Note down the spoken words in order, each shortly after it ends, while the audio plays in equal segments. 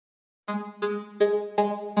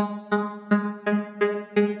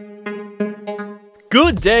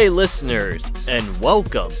Good day, listeners, and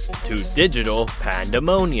welcome to Digital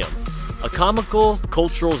Pandemonium, a comical,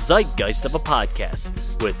 cultural zeitgeist of a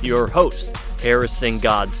podcast with your host, Harrison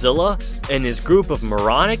Godzilla, and his group of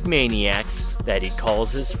moronic maniacs that he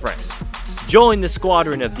calls his friends. Join the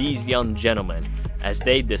squadron of these young gentlemen as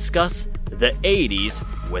they discuss the 80s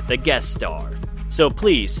with a guest star. So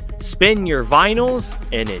please, spin your vinyls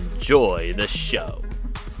and enjoy the show.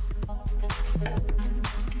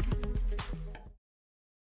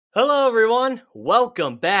 Hello, everyone.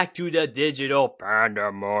 Welcome back to the Digital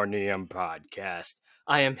Pandemonium podcast.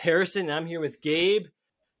 I am Harrison, and I'm here with Gabe,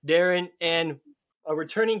 Darren, and a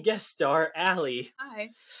returning guest star, Allie. Hi.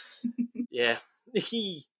 Yeah.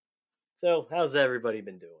 So, how's everybody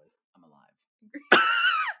been doing? I'm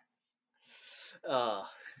alive.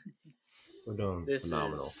 We're doing This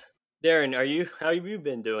phenomenal. is Darren. How have you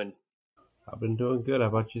been doing? I've been doing good. How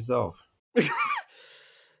about yourself?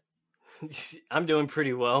 I'm doing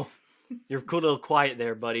pretty well. You're a little quiet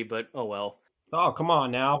there, buddy, but oh well. Oh, come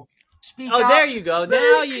on now. Speak Oh, up. there you go. Speak.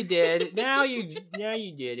 Now you did it. Now you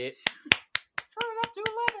did it. Turn it up to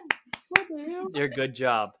 11. You're good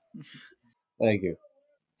job. Thank you.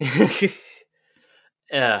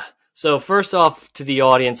 Yeah. So first off, to the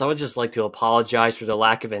audience, I would just like to apologize for the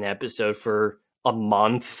lack of an episode for a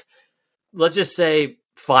month. Let's just say,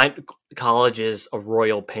 college is a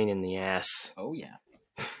royal pain in the ass. Oh, yeah.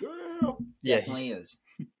 Yeah. Definitely is.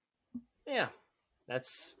 Yeah.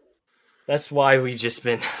 That's why we've just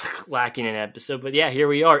been lacking an episode. But yeah, here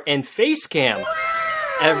we are. And Facecam,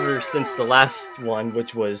 ever since the last one,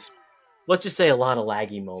 which was, let's just say, a lot of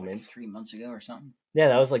laggy Like moments. 3 months ago or something. Yeah,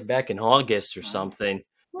 that was like back in August or something.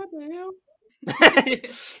 What the hell?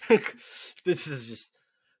 This is just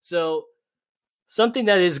so something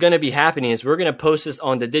that is going to be happening is we're going to post this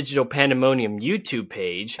on the Digital Pandemonium YouTube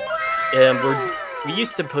page, and we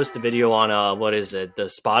used to post the video on the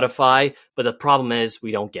Spotify, but the problem is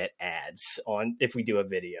we don't get ads on if we do a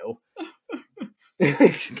video.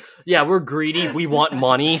 Yeah, we're greedy. We want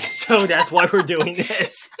money, so that's why we're doing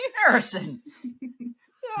this. Harrison!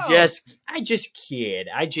 No. I just kid.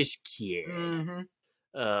 Mm-hmm.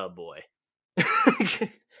 Oh boy.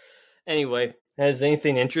 Anyway, has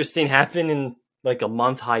anything interesting happened in like a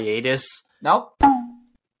month hiatus? Nope.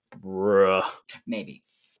 Bruh. Maybe.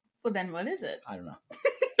 Well, then what is it? I don't know.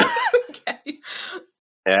 Okay.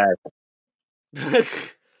 Yeah.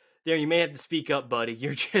 There, you may have to speak up, buddy.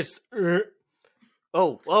 You're just.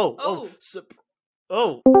 Oh.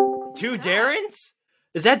 Two that? Darrens?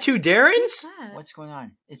 Is that two Darrens? What's that? What's going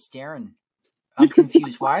on? It's Darren. I'm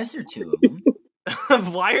confused. Why is there two of them?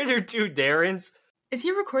 Why are there two Darrens? Is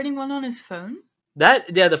he recording one on his phone?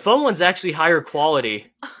 The phone one's actually higher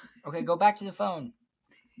quality. Okay, go back to the phone.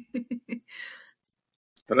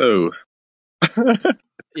 Hello.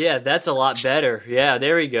 Yeah, that's a lot better. Yeah,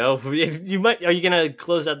 there we go. Are you gonna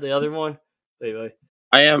close out the other one? Wait.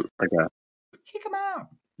 I am. Okay. Kick him out.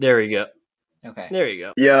 There we go. Okay. There you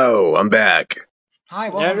go. Yo, I'm back. Hi,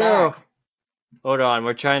 welcome No. back. Hold on,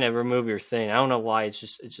 we're trying to remove your thing. I don't know why. It's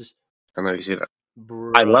just. I know you see that.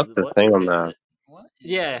 Bruh, I left the what thing on is the- it? What is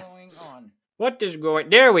Yeah. going on? What is going?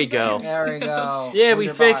 There we go. There we go. Yeah, we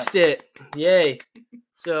fixed it. Yay.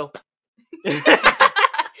 So.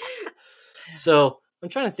 So I'm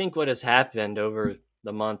trying to think what has happened over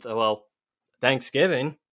the month. Well,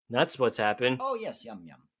 Thanksgiving. That's what's happened. Oh, yes. Yum,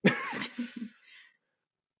 yum.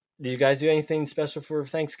 Did you guys do anything special for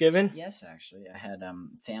Thanksgiving? Yes, actually. I had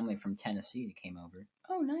family from Tennessee that came over.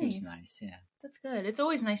 Oh, It was nice. nice, yeah. That's good. It's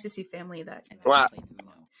always nice to see family that. Wow.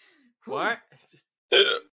 What?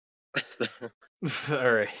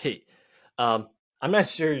 All right. I'm not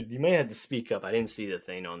sure. You may have to speak up. I didn't see the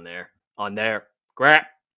thing on there. Crap.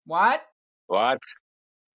 What? What?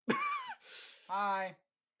 Hi.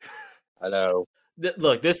 Hello.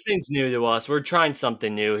 Look, this thing's new to us. We're trying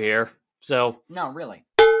something new here. So, No, really.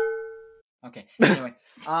 Okay. Anyway,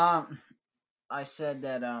 I said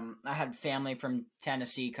that I had family from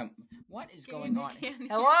Tennessee come. What is going on?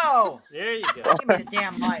 Hello. there you go. Give me the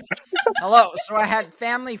damn mic. Hello. So I had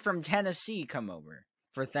family from Tennessee come over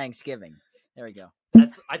for Thanksgiving. There we go.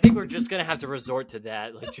 I think we're just going to have to resort to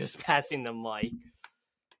that, like just passing the mic.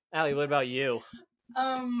 Allie, what about you?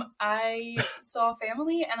 I saw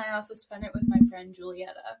family, and I also spent it with my friend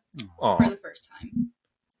Julietta Oh, for the first time.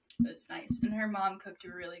 It was nice, and her mom cooked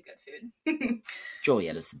really good food.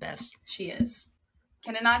 Jolietta's the best. She is.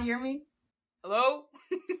 Can it not hear me? Hello?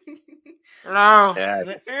 hello.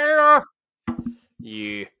 Yeah. Hello.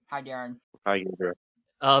 Yeah. Hi, Darren. How you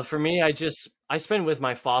doing? For me, I spend with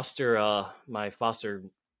my foster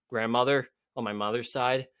grandmother on my mother's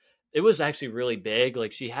side, it was actually really big.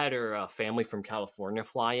 Like she had her family from California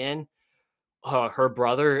fly in, her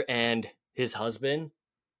brother and his husband.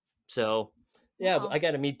 So yeah, Wow. I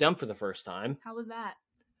got to meet them for the first time. How was that?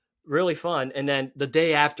 Really fun. And then the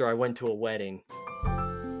day after, I went to a wedding,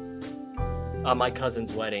 my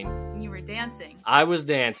cousin's wedding. And you were dancing. I was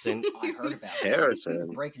dancing. Oh, I heard about it. Harrison.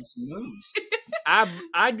 Breaking some moves.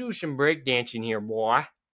 I do some break dancing here, boy.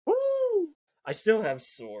 Woo! I still have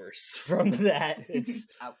sores from that.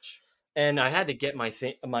 Ouch. And I had to get my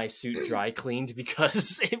suit dry cleaned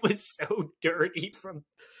because it was so dirty from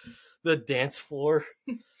the dance floor.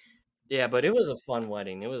 Yeah, but it was a fun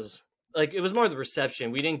wedding. It was more the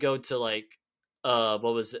reception. We didn't go to what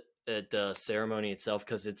was it, the ceremony itself,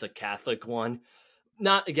 because it's a Catholic one.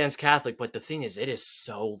 Not against Catholic, but the thing is, it is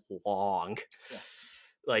so long. Yeah.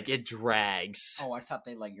 Like it drags. Oh, I thought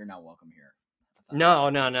they you're not welcome here. No.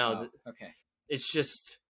 Oh, okay. It's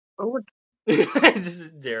just Oh, this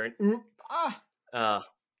is Darren. Ah.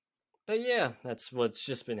 But yeah, that's what's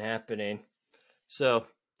just been happening. So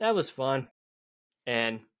that was fun.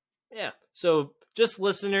 And yeah, so just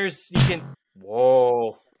listeners, you can.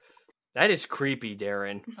 Whoa, that is creepy,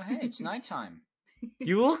 Darren. Oh, hey, it's nighttime.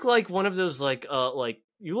 You look like one of those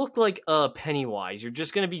you look like Pennywise. You're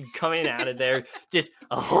just gonna be coming out of there, just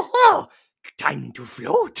time to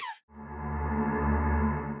float.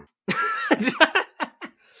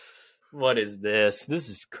 What is this? This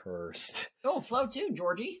is cursed. Oh, float too,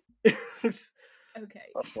 Georgie. Okay.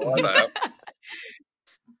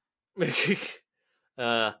 I'm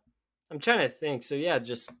trying to think. So yeah,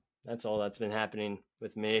 just that's all that's been happening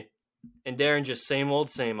with me. And Darren just same old,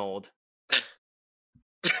 same old.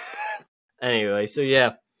 Anyway, so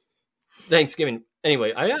yeah. Thanksgiving.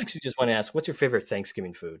 Anyway, I actually just want to ask, what's your favorite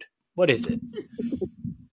Thanksgiving food? What is it?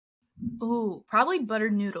 Ooh, probably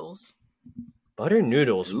buttered noodles. Butter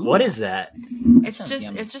noodles. Ooh. What is that? It's sounds just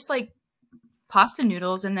yummy. it's just like pasta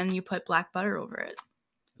noodles, and then you put black butter over it.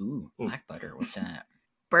 Ooh, black butter. What's that?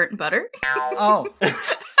 Burnt butter. Oh.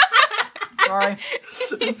 Sorry.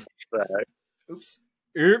 Oops.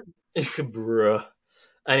 Bruh.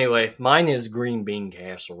 Anyway, mine is green bean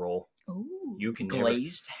casserole. Ooh. You can never...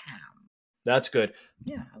 Glazed ham. That's good.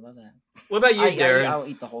 Yeah, I love that. What about you, Darren? I'll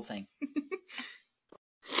eat the whole thing.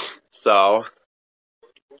 So,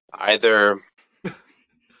 either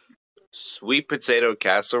sweet potato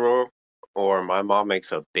casserole or my mom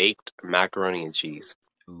makes a baked macaroni and cheese.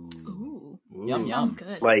 Ooh. Ooh. Yum, That yum. sounds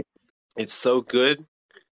good. Like, it's so good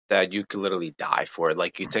that you could literally die for it.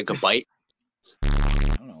 Like, you take a bite. I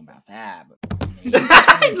don't know about that, but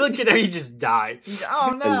Look at how he just died. oh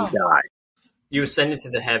And no. you die. You ascended to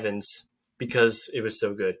the heavens because it was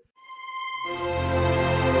so good.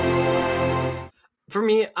 For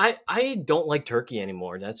me, I don't like turkey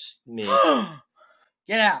anymore. That's me.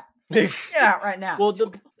 Get out. Get out right now. Well,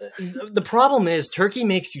 the problem is turkey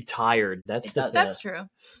makes you tired. That's It the does. That's true.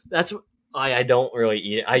 that's I don't really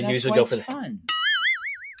eat it. I That's usually why go it's for the fun.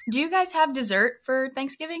 Do you guys have dessert for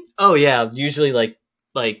Thanksgiving? Oh yeah, usually like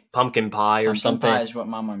pumpkin pie or Pumpkin something. pie is what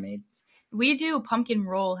Mama made. We do pumpkin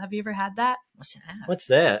roll. Have you ever had that? What's that? What's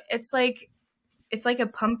that? It's like a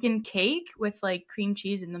pumpkin cake with like cream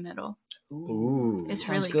cheese in the middle. Ooh, It's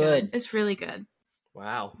Sounds really good. It's really good.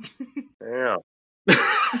 wow. Yeah.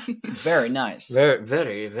 Very nice. Very,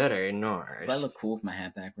 very, very Do I nice. look cool with my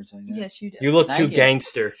hat backwards like that? Yes, you do. You look too Thank you.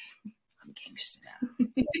 gangster. I'm gangster now.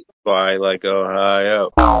 By like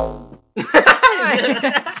Ohio.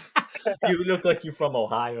 You look like you're from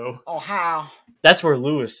Ohio. Oh, how? That's where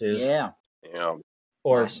Lewis is. Yeah. Yeah.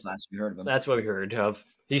 Or Last we heard of him. that's what we heard of.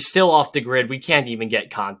 He's still off the grid. We can't even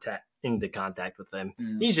get into contact with him.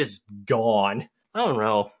 Mm. He's just gone. I don't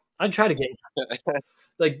know. I'd try to get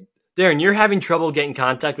like Darren, you're having trouble getting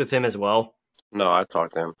contact with him as well. No, I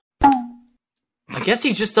talked to him. I guess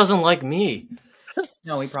he just doesn't like me.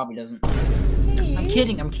 No, he probably doesn't. Hey. I'm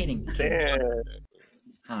kidding. Yeah.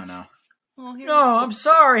 I don't know. Well, here- No, I'm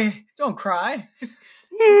sorry. Don't cry.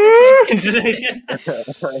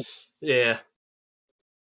 Yeah.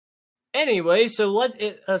 Anyway, so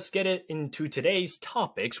let's get it into today's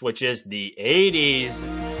topics, which is the 80s.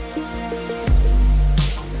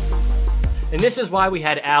 And this is why we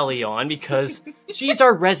had Allie on, because she's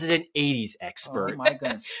our resident 80s expert. Oh my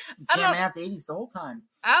goodness. I don't- Jamming out the 80s the whole time.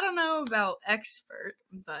 I don't know about expert,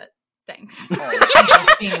 but thanks. Oh, she's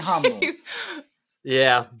just being humble.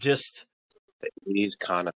 Yeah, just He's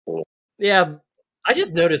kind of cool. yeah. I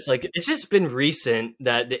just noticed it's just been recent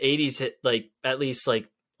that the 80s hit at least a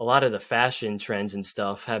lot of the fashion trends and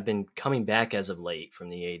stuff have been coming back as of late from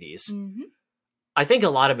the 80s. Mhm. I think a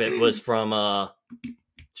lot of it was from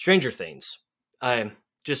Stranger Things.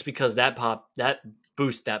 Just because that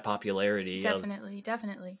boosted that popularity. Definitely.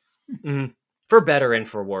 For better and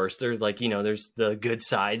for worse. There's like, there's the good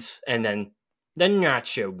sides and then the not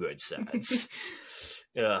so good sides.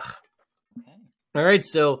 Ugh. Okay. All right,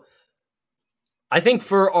 so I think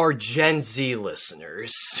for our Gen Z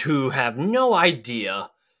listeners who have no idea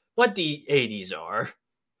what the 80s are,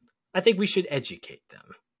 I think we should educate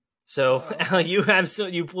them. So, Allie,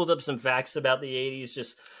 you pulled up some facts about the 80s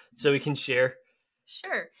just so we can share.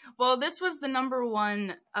 Sure. Well, this was the number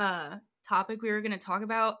one topic we were going to talk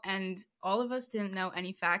about, and all of us didn't know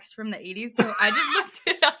any facts from the 80s, so I just looked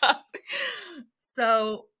it up.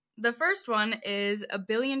 So, the first one is 1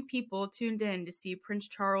 billion people tuned in to see Prince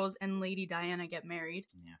Charles and Lady Diana get married.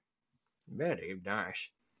 Yeah. Very nice.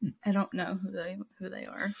 I don't know who they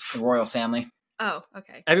are. The royal family. Oh,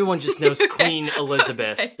 okay. Everyone just knows Queen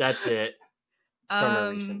Elizabeth. Okay. That's it. From a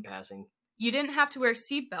recent passing. You didn't have to wear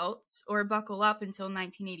seatbelts or buckle up until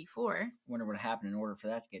 1984. Wonder what happened in order for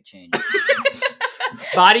that to get changed.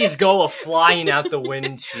 Bodies go flying out the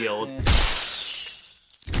windshield.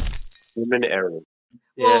 Human error.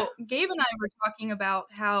 Yeah. Well, Gabe and I were talking about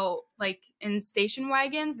how, like, in station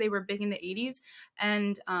wagons, they were big in the 80s,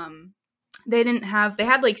 and they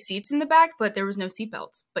had, like, seats in the back, but there was no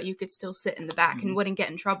seatbelts, but you could still sit in the back and wouldn't get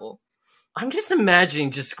in trouble. I'm just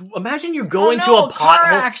imagine you're going to car a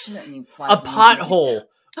pothole. accident. And you fly A from the- pothole.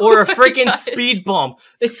 Or a freaking speed bump.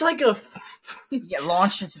 It's like a... You get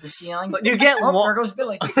launched into the ceiling. You get there goes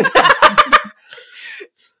Billy.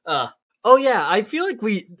 Oh yeah, I feel like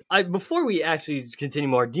before we actually continue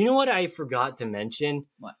more, do you know what I forgot to mention?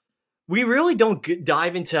 What? We really don't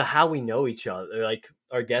dive into how we know each other, like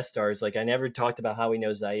our guest stars. Like I never talked about how we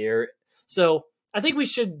know Zaire. So I think we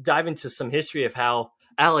should dive into some history of how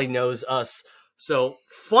Allie knows us. So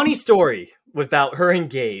funny story about her and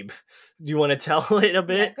Gabe. Do you want to tell it a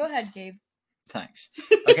bit? Yeah, go ahead, Gabe. Thanks.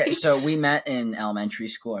 Okay, so we met in elementary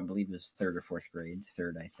school. I believe it was 3rd or 4th grade.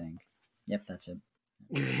 3rd, I think. Yep, that's it.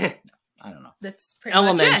 I don't know. That's pretty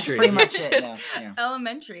Elementary. Pretty much much it. it. Yeah.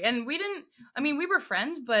 Elementary. And we were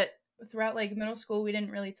friends, but throughout, like, middle school, we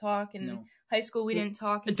didn't really talk. And No. high school, we didn't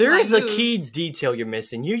talk. Until There is I a moved. key detail you're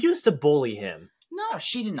missing. You used to bully him. No, No,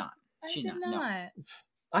 she did not. I She did did not. No.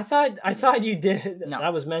 I thought you did. No,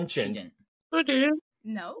 that was She mentioned. didn't. Who did?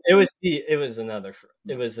 No. It was another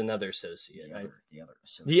associate. The other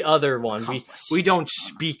one. The other one. We don't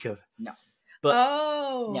speak of. No. But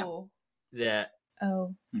Oh. that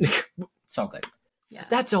Oh. It's all good. Yeah.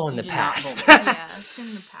 that's all in the You did not past. bully. Yeah, it's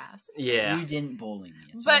in the past. Yeah. You didn't bully me.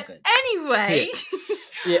 It's But all good. anyway,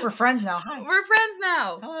 Yeah. We're friends now. Hi. we're friends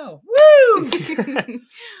now. Hello. Woo!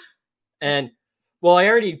 And well,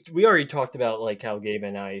 we already talked about like how Gabe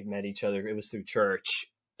and I met each other. It was through church.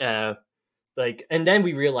 And then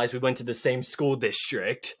we realized we went to the same school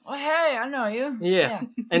district. Oh, hey, I know you. Yeah.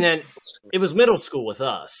 And then it was middle school with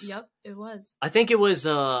us. Yep, it was. I think it was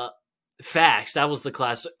FACS. That was the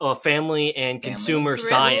class, family and consumer Really?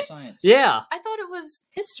 science. Yeah, I thought it was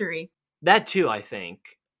history. that too. I think.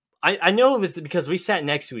 I know it was because we sat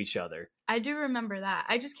next to each other. I do remember that.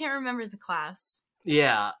 I just can't remember the class.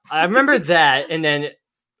 Yeah, I remember that, and then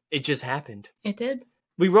it just happened. It did?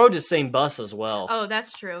 We rode the same bus as well. Oh,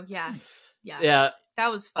 that's true. Yeah. Yeah,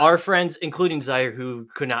 That was fun. our friends, including Zaire, who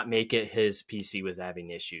could not make it, his PC was having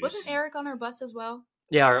issues. Wasn't Eric on our bus as well?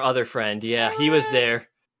 Yeah, our other friend. Yeah, he was there.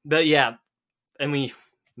 But yeah,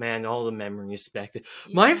 and all the memories back then.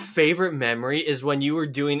 My Yeah. favorite memory is when you were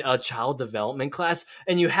doing a child development class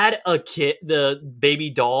and you had the baby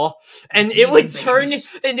doll, and it would turn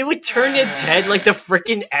its head like the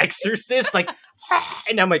freaking Exorcist, like,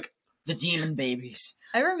 and I'm like, The demon babies.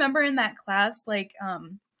 I remember in that class, like,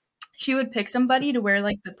 she would pick somebody to wear,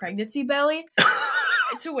 like, the pregnancy belly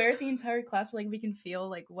to wear it the entire class so, like, we can feel,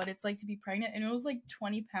 like, what it's like to be pregnant. And it was, like,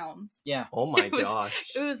 20 pounds. Yeah. oh my It was-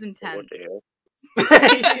 gosh. It was What intense. the hell?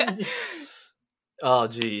 Oh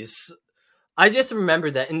jeez. I just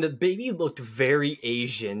remember that, and the baby looked very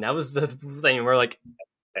Asian. That was the thing. We're like,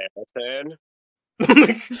 Hamilton?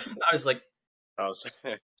 I was like, I was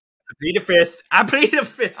I plead the fifth. I plead the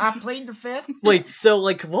fifth. I played the 5th. Like, so,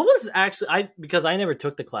 like, what was actually, because I never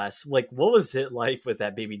took the class, like, what was it like with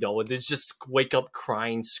that baby doll? Did it just wake up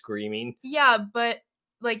crying, screaming? Yeah, but,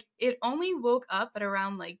 like, it only woke up at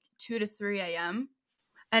around, like, 2 to 3 a.m.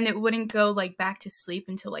 And it wouldn't go, like, back to sleep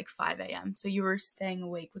until, like, 5 a.m. So you were staying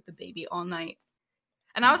awake with the baby all night.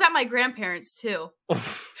 And I was at my grandparents', too.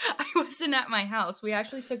 I wasn't at my house. We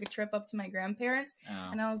actually took a trip up to my grandparents. Oh.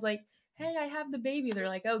 And I was like, hey, I have the baby. They're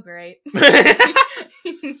like, oh, great.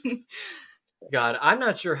 God, I'm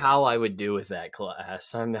not sure how I would do with that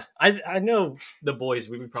class. I know the boys,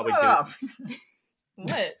 we would probably Shut up.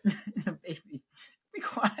 What? Baby. Be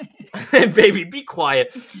quiet. do. Baby, be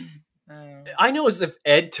quiet. I know as if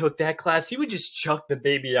Ed took that class, he would just chuck the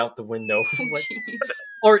baby out the window. Oh, Like- jeez.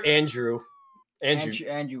 or Andrew.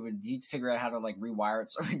 Andrew would he'd figure out how to like rewire it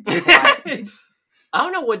so he'd be quiet. I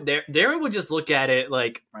don't know what Darren would just look at it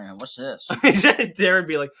like. Right, what's this? Darren would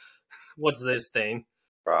be like, "What's this thing?"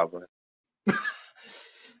 Probably.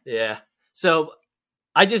 Yeah. So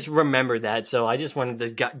I just remember that. So I just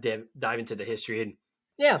wanted to dive into the history. And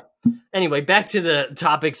yeah. Anyway, back to the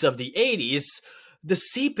topics of the 80s. The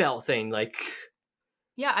seatbelt thing. Like,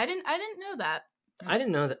 Yeah, I didn't know that. I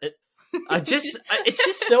didn't know that. It's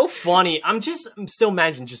just so funny. I'm still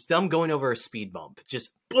imagining just them going over a speed bump. Just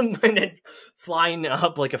boom, and then flying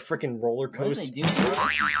up like a freaking roller What do coaster. they do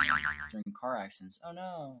during car accidents? Oh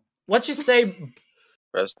no. Let's just say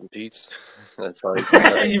Rest in peace. That's all you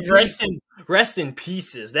can say. rest in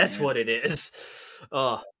pieces. That's Yeah. what it is. That's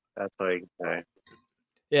all you can say.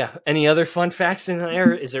 Yeah. Any other fun facts in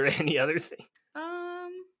there? Is there any other thing?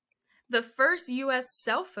 The first U.S.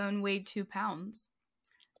 cell phone weighed 2 pounds.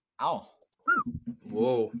 Ow.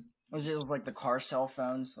 Whoa. Was it like the car cell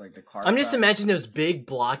phones? Like the car I'm just phones? imagining those big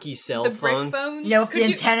blocky cell The brick phones. phones. Yeah, with Could the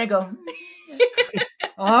you- antenna go.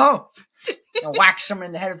 Oh! And whack someone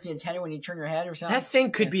in the head with the antenna when you turn your head or something. That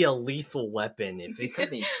thing could be a lethal weapon if It it could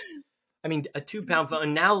be. I mean, a 2-pound phone.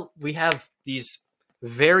 And now we have these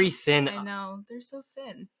very thin. I know, they're so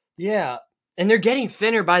thin. Yeah, and they're getting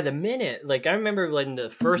thinner by the minute. Like I remember when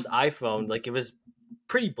the first iPhone, like it was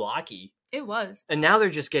pretty blocky, It was. and now they're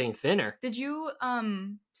just getting thinner. Did you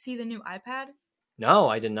see the new iPad? No,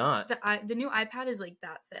 I did not. The new iPad is like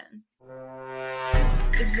that thin.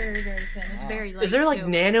 It's very, very thin. It's very light. Is there like too.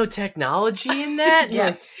 nanotechnology in that?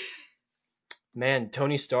 Yes. Like, man,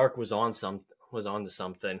 Tony Stark was on to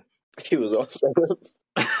something. He was awesome.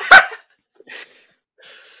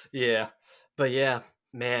 Yeah, but yeah,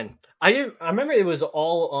 man, I remember it was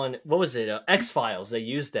all on what was it? X-Files. They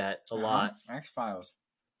used that a lot. X-Files.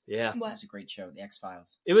 Yeah, What? That's a great show, the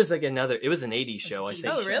X-Files. it was like it was an '80s It's a show, I TV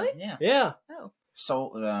think. Oh, really? Yeah. Yeah, Oh.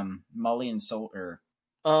 Mully and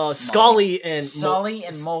or Scully and Sully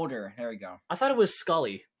and Mulder. There we go. I thought it was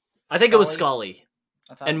Scully. I think it was Scully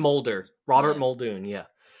I thought and Mulder. Robert Yeah. Muldoon. Yeah,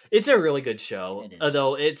 it's a really good show. It is.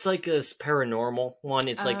 Although it's like this paranormal one.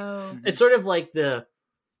 It's like Oh. it's sort of like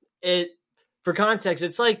for context.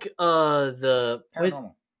 It's like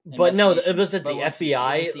Paranormal. but no, it was at But the with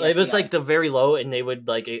FBI. it was the It was FBI. like the very low, and they would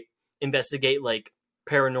like investigate like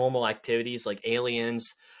paranormal activities, like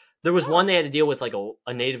aliens. There was one they had to deal with like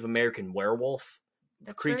a Native American werewolf,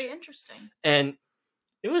 That's creature. very interesting. and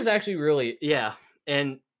it was actually really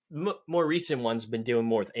And more recent ones been doing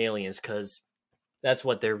more with aliens because that's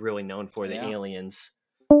what they're really known for. The Yeah. aliens.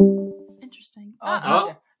 Interesting. Oh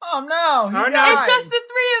no! He Oh, no. died. It's just the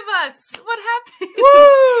three of us. What happened?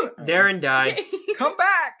 Woo! Darren died. Come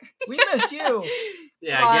back. We miss you.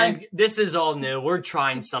 Yeah, Bye. again, this is all new. We're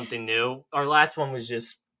trying something new. Our last one was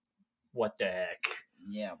just what the heck.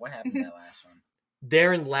 Yeah. What happened to that last one?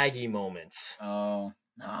 Darren laggy moments. Oh.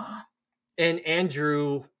 Ah. And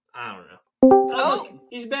Andrew, I don't know. Oh.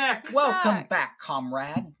 He's back. Welcome back,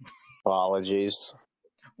 comrade. Apologies.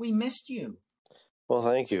 We missed you. Well,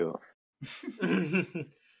 thank you.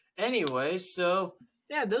 Anyway, so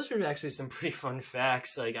yeah, those are actually some pretty fun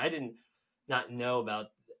facts. Like I didn't not know about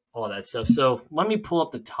all that stuff. So let me pull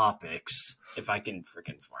up the topics if I can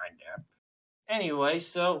freaking find them. Anyway,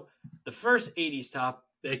 so the first 80s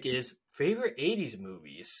topic is favorite 80s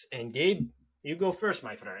movies. And Gabe, you go first,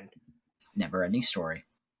 my friend. Never ending story.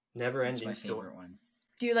 Never That's ending my story. favorite one.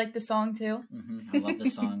 Do you like the song too? I love the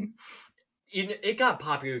song. It got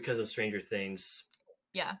popular because of Stranger Things.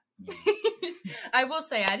 Yeah. Yeah. I will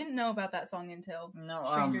say I didn't know about that song until No,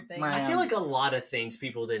 Stranger Things. my, I feel like a lot of things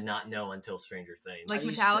people did not know until Stranger Things. Like I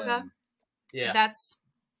used Metallica? yeah, That's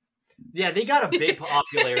they got a big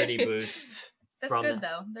popularity boost. from good that.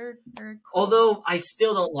 though. They're cool. Although I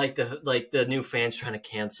still don't like the new fans trying to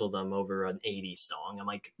cancel them over an 80s song. I'm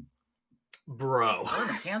like, bro. I'm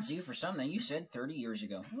gonna cancel you for something you said 30 years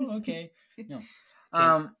ago. Oh, okay. No.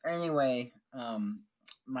 Anyway,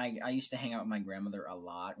 I used to hang out with my grandmother a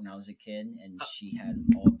lot when I was a kid, and she had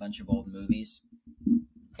a bunch of old movies.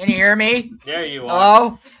 Can you hear me? There you are.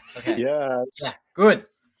 Hello? Okay. Yes. Yeah, good.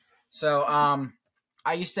 So,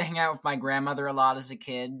 I used to hang out with my grandmother a lot as a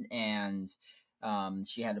kid, and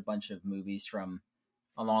she had a bunch of movies from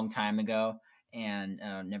a long time ago, and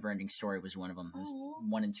Neverending Story was one of them. It was Aw.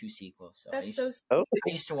 1 and 2 sequels. So That's I so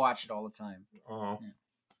used to watch it all the time. Oh, Yeah.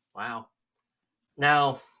 wow.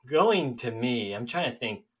 Now, going to me, I'm trying to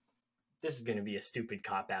think. This is going to be a stupid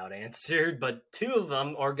cop-out answer, but 2 of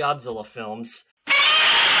them are Godzilla films.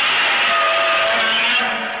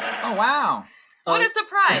 Oh wow! What a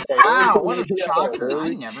surprise! Wow, what a Yeah, shocker! I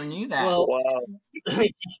really? never knew that. Well, Wow,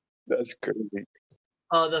 that's crazy.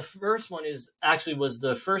 the first one was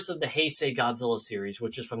the first of the Heisei Godzilla series,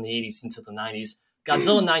 which is from the 80s into the 90s.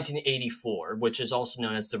 Godzilla 1984, which is also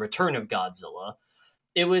known as The Return of Godzilla.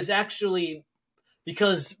 It was actually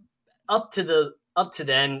because up to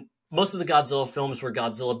then, most of the Godzilla films were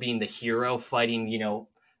Godzilla being the hero fighting,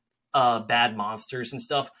 bad monsters and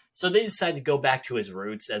stuff. So they decided to go back to his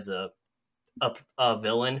roots as a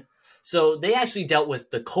villain. So they actually dealt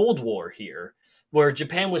with the Cold War here, where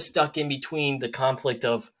Japan was stuck in between the conflict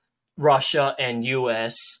of Russia and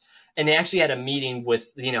US, and they actually had a meeting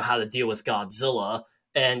with, how to deal with Godzilla,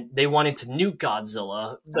 and they wanted to nuke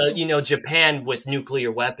Godzilla. But, Japan with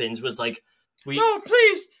nuclear weapons was like, No,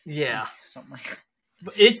 please. yeah. Something like that.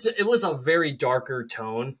 But it was a very darker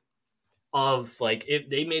tone of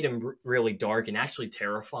they made him really dark and actually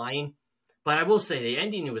terrifying. But I will say the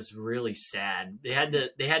ending was really sad. They had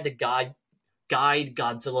to guide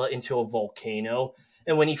Godzilla into a volcano,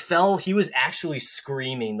 and when he fell, he was actually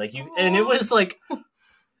screaming and it was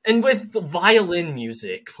and with the violin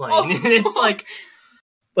music playing, and it's like,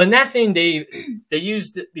 but in that thing they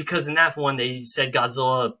used it because in that one they said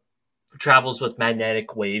Godzilla travels with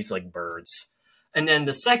magnetic waves like birds. And then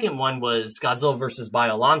the second one was Godzilla versus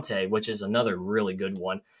Biollante, which is another really good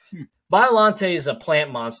one. Biollante is a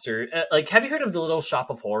plant monster. Have you heard of the Little Shop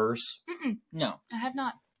of Horrors? Mm-mm. No. I have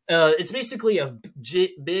not. It's basically a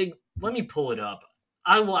big. Let me pull it up.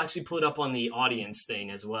 I will actually put it up on the audience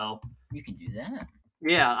thing as well. You can do that.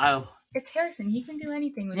 Yeah, It's Harrison. He can do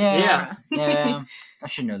anything with Yeah. the camera. Yeah. I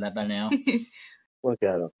should know that by now. Look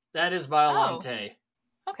at him. that is Biollante.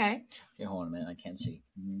 Okay. Okay, hold on a minute. I can't see.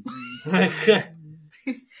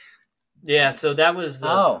 Yeah, so that was the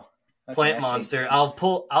Okay, plant I see. monster.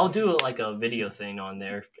 I'll do a video thing on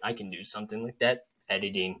there. I can do something like that.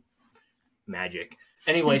 Editing magic.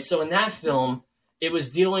 Anyway, so in that film, it was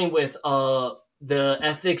dealing with the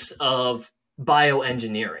ethics of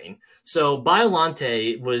bioengineering. So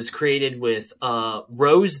Biollante was created with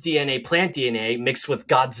rose DNA, plant DNA, mixed with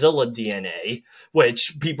Godzilla DNA,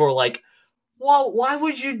 which people are like, well, why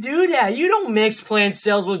would you do that? You don't mix plant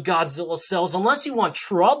cells with Godzilla cells unless you want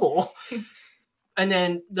trouble. And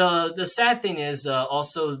then the sad thing is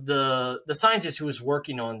also the scientist who was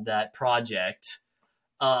working on that project,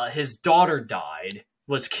 his daughter died,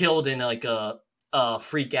 was killed in a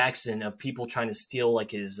freak accident of people trying to steal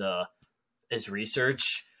his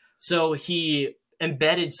research. So he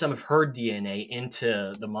embedded some of her DNA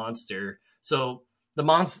into the monster. So the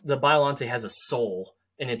Biollante has a soul,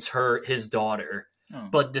 and it's his daughter. Oh.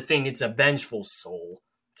 But the thing, it's a vengeful soul.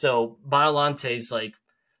 So Biollante's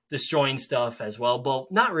destroying stuff as well.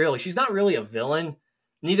 But not really. She's not really a villain.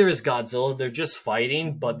 Neither is Godzilla. They're just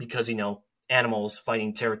fighting, but because, animals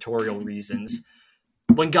fighting territorial reasons.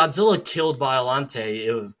 When Godzilla killed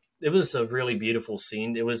Biollante, it was a really beautiful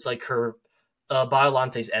scene. It was like her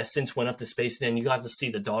Biollante's essence went up to space, and then you got to see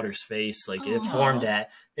the daughter's face. It formed that,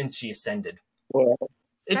 and she ascended. Well,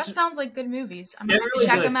 That sounds like good movies. I'm going to have really to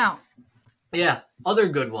check good. them out. Yeah, other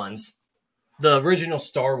good ones. The original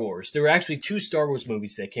Star Wars. There were actually 2 Star Wars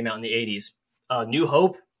movies that came out in the 80s. New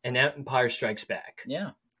Hope and Empire Strikes Back.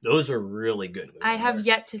 Yeah. Those are really good movies. I have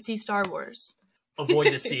yet to see Star Wars. Avoid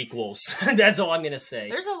the sequels. That's all I'm going to say.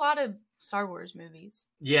 There's a lot of Star Wars movies.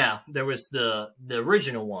 Yeah, there was the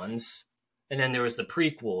original ones, and then there was the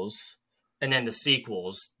prequels, and then the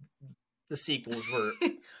sequels. The sequels were...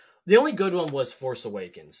 The only good one was Force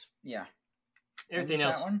Awakens. Yeah. Everything What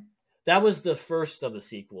was else... That one? That was the first of the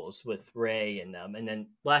sequels with Rey and them, and then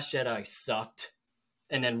Last Jedi sucked,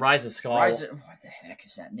 and then Rise of Skywalker. What the heck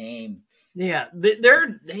is that name? Yeah, they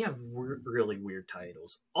have really weird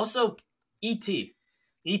titles. Also, E.T.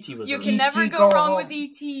 E.T. was You a can never E.T. go go wrong home. with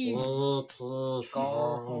E.T.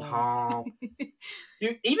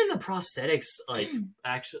 Even the prosthetics,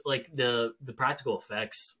 actually, the practical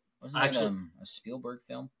effects. Wasn't Actually- that a Spielberg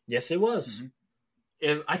film? Yes, it was.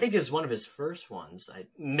 Mhm. I think it was one of his first ones.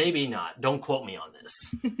 Maybe not. Don't quote me on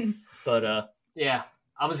this. But yeah,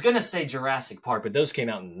 I was gonna say Jurassic Park, but those came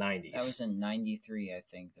out in the 90s. That was in '93, I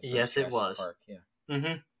think. the first Yes, it Jurassic was. Park, yeah.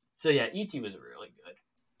 Mm-hmm. So yeah, E.T. was really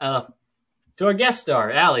good. To our guest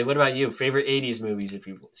star, Allie, what about you? Favorite 80s movies, if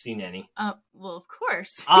you've seen any? Well, of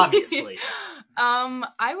course. Obviously.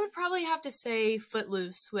 I would probably have to say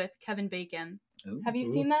Footloose with Kevin Bacon. Ooh, Have you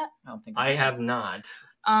Ooh. seen that? I don't think I have not.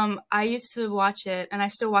 I used to watch it, and I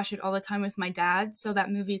still watch it all the time with my dad. So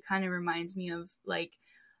that movie kind of reminds me of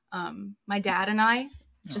my dad and I,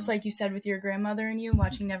 just like you said with your grandmother and you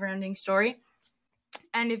watching Neverending Story.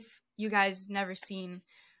 And if you guys never seen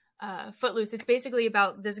Footloose. It's basically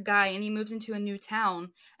about this guy, and he moves into a new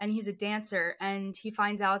town, and he's a dancer, and he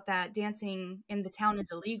finds out that dancing in the town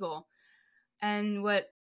is illegal. And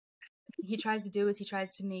what he tries to do is he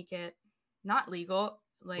tries to make it not legal,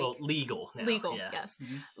 like legal now, legal, yeah. yes,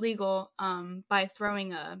 legal, by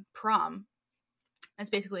throwing a prom. That's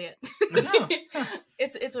basically it. Oh.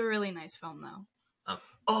 It's a really nice film, though.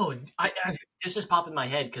 I this just popped in my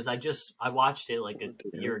head because I watched it like a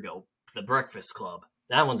year ago. The Breakfast Club.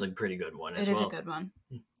 That one's a pretty good one as well. It is a good one.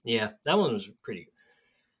 Yeah, that one was pretty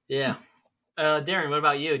good. Yeah. Darren, what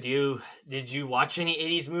about you? Did you watch any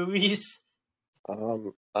 80s movies?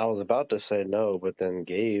 I was about to say no, but then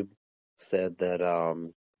Gabe said that,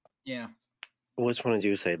 Yeah. which one did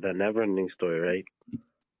you say? The Neverending Story, right?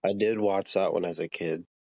 I did watch that one as a kid.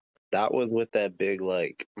 That was with that big,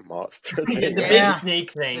 like, monster The thing. big Yeah.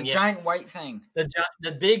 snake thing. The Yeah. giant white thing.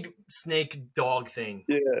 The big snake dog thing.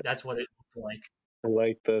 Yeah. That's what it looked like.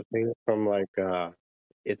 Like the thing from, like,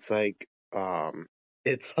 it's like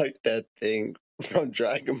that thing from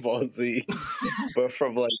Dragon Ball Z, but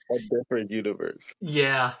from, like, a different universe.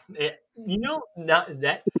 Yeah. Not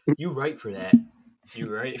that you right for that.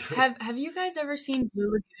 You right for Have you guys ever seen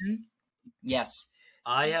Blue Lagoon? Yes.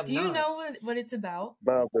 I have Do not. you know what it's about?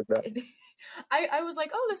 No, but that, I was like,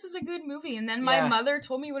 oh, this is a good movie, and then my Yeah. mother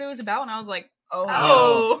told me what it was about, and I was like, Oh.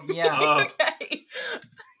 oh, Yeah. Oh. okay.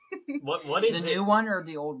 What is The it? new one or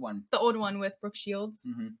the old one? The old one with Brooke Shields.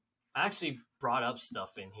 Mm-hmm. I actually brought up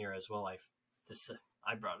stuff in here as well. I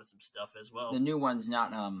brought up some stuff as well. The new one's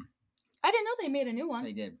not. I didn't know they made a new one.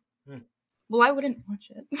 They did. Well, I wouldn't watch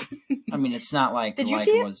it. I mean, it's not like. Did you like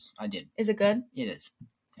see it? Was I did. Is it good? It is.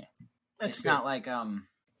 Yeah. That's It's good. not like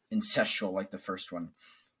incestual like the first one.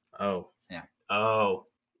 Oh. Yeah. Oh.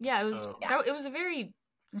 Yeah, it was. Oh. It was a very.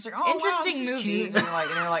 It's like, oh, Interesting wow, this is movie. cute. And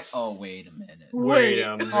you're like, oh, wait a minute. Wait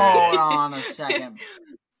a minute. Hold on a second.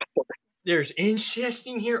 There's incest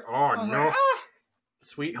in here? Oh, I was no. like, ah.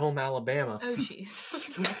 Sweet Home Alabama. Oh,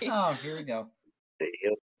 jeez. Okay. Oh, here we go.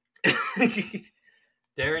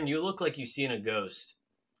 Darren, you look like you've seen a ghost.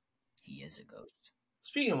 He is a ghost.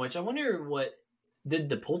 Speaking of which, I wonder did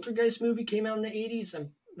the Poltergeist movie came out in the 80s?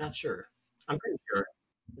 I'm not sure. I'm pretty sure.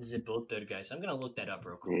 Is it Poltergeist? I'm going to look that up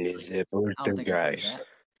real quick. is it I don't think I did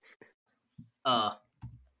that.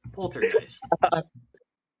 Poltergeist.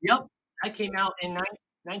 Yep. That came out in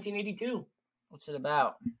 1982. What's it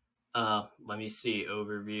about? Let me see.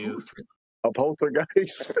 Overview. A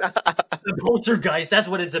poltergeist. The Poltergeist, that's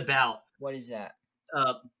what it's about. What is that?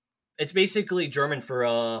 It's basically German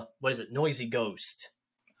for noisy ghost.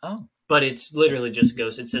 Oh. But it's literally just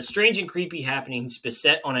ghosts. It says strange and creepy happenings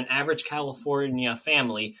beset on an average California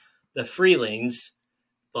family, the Freelings,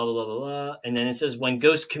 blah blah blah blah blah. And then it says when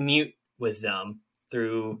ghosts commute with them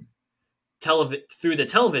through the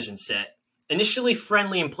television set. Initially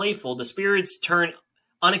friendly and playful, the spirits turn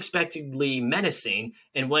unexpectedly menacing,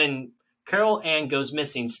 and when Carol Ann goes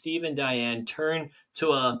missing, Steve and Diane turn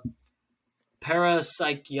to a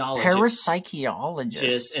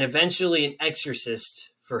parapsychologist and eventually an exorcist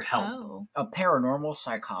for help. Oh. A paranormal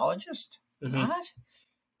psychologist? Mhm. What?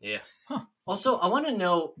 Yeah. Huh. Also, I want to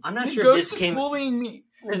know. I'm not The sure if ghost this is came. bullying me.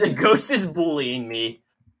 The ghost is bullying me.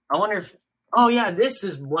 I wonder if. Oh yeah, this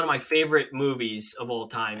is one of my favorite movies of all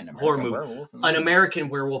time. Horror movie. Werewolf in An London. American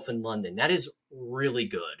Werewolf in London. That is really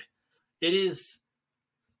good. It is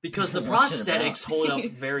because the What's it prosthetics about? hold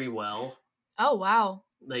up very well. Oh, wow.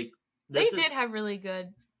 Like They this is- did have really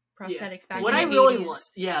good prosthetics back what in I the really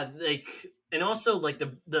 80s. like, and also like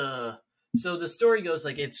so the story goes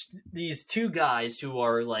like it's these two guys who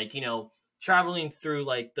are like traveling through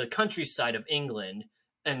like the countryside of England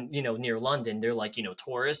and near London. They're like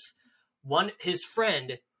tourists. His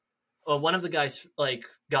friend, one of the guys like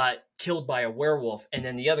got killed by a werewolf, and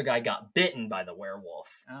then the other guy got bitten by the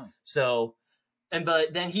werewolf. Oh. So,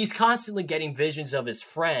 but then he's constantly getting visions of his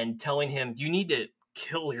friend telling him, "You need to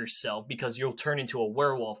kill yourself because you'll turn into a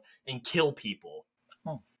werewolf and kill people."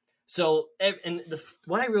 Oh. So,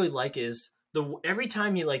 what I really like is every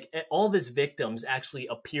time he all of his victims actually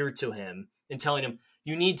appear to him and telling him,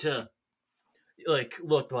 "You need to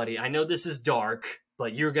look, buddy. I know this is dark,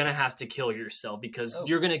 but you're gonna have to kill yourself because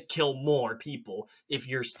you're gonna kill more people if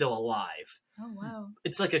you're still alive." Oh, wow.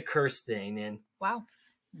 It's like a curse thing, and Wow.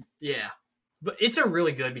 yeah. But it's a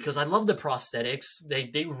really good because I love the prosthetics.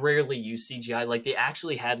 They rarely use CGI. Like they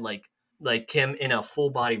actually had like him in a full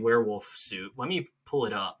body werewolf suit. Let me pull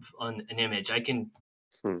it up on an image. I can.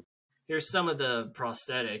 Here's some of the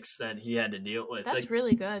prosthetics that he had to deal with. That's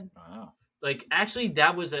really good. Wow. Like actually,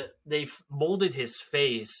 that was they molded his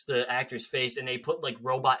face, the actor's face, and they put like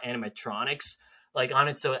robot animatronics like on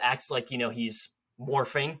it, so it acts like he's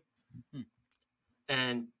morphing.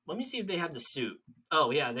 And let me see if they have the suit.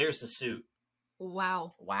 Oh, yeah, there's the suit.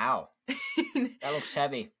 Wow. Wow. That looks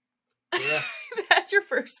heavy. Yeah. That's your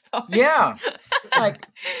first thought. Yeah. Like,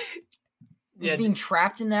 Yeah. being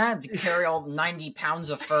trapped in that to carry all 90 pounds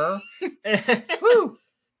of fur. Woo!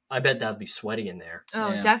 I bet that'd be sweaty in there.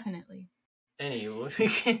 Oh, Yeah. definitely. Anyway,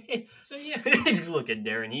 so yeah, look at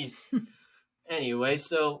Darren. Anyway,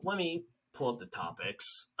 so let me pull up the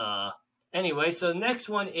topics. Anyway, so the next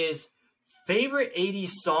one is favorite 80s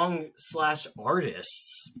song /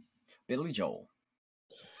 artists. Billy Joel.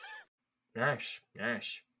 Nash.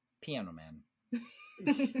 Piano Man.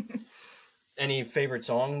 Any favorite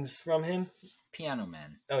songs from him? Piano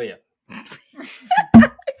Man. Oh yeah,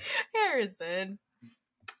 Harrison.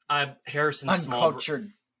 Harrison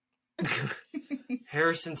Uncultured.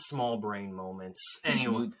 Harrison small brain moments. Anyway,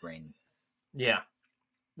 Smooth brain. yeah,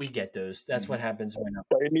 we get those. That's what happens when.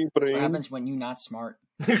 Tiny What brain. happens when you're not smart?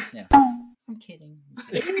 Yeah. I'm kidding.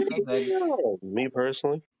 So good. Me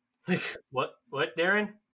personally, What,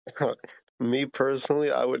 Darren? me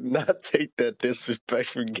personally, I would not take that disrespect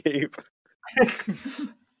from Gabe.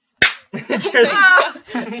 Just,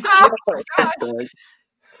 Like,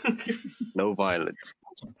 no violence.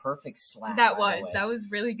 That's a perfect slap. That by the was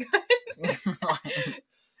way. really good.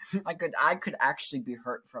 I could actually be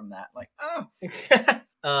hurt from that. Like, oh.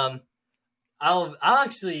 I'll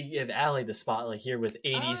actually give Allie the spotlight here with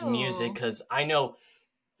 80s music Oh. because I know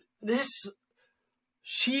this.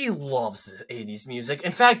 She loves the 80s music.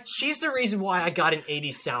 In fact, she's the reason why I got an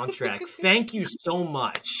 80s soundtrack. Thank you so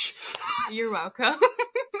much. You're welcome.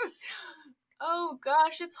 Oh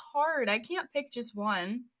gosh, it's hard. I can't pick just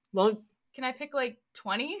one. Well, Can I pick like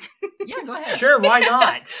 20? Yeah, go ahead. sure, why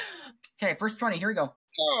not? Okay, first 20. Here we go.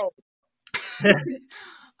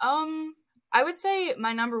 I would say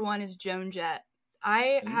my number one is Joan Jett.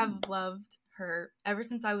 I have loved her ever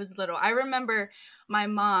since I was little. I remember my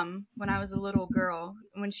mom when I was a little girl,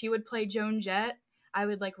 when she would play Joan Jett, I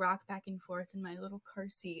would like rock back and forth in my little car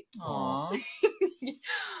seat. Aww.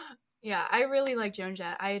 Yeah, I really like Joan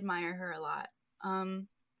Jett. I admire her a lot.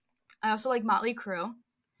 I also like Motley Crue.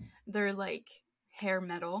 They're like hair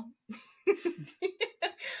metal.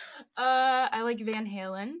 I like Van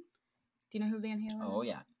Halen. Do you know who Van Halen is? Oh,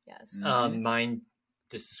 yeah. Yes. Mind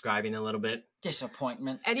just describing a little bit.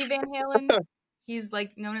 Disappointment. Eddie Van Halen. He's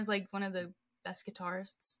like known as like one of the best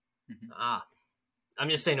guitarists. I'm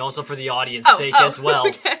just saying also for the audience's sake as well.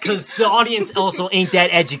 Okay. Because the audience also ain't that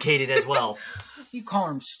educated as well. You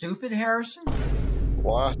calling him stupid, Harrison?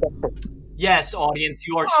 Wow. Yes, audience,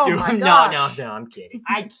 you are Oh my stupid. No, gosh. I'm kidding.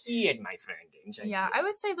 I kid, my friend. Yeah, I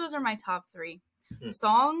would say those are my top three. Hmm.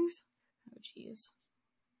 Songs. Oh jeez.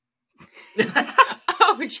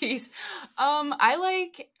 Oh jeez. I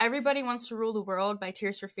like Everybody Wants to Rule the World by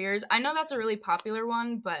Tears for Fears. I know that's a really popular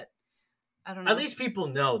one, but I don't know. At least people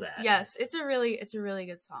know that. Yes, it's a really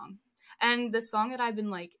good song. And the song that I've been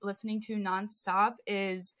like listening to nonstop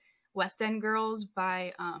is West End Girls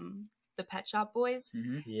by the Pet Shop Boys.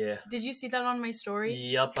 Mm-hmm. Yeah. Did you see that on my story?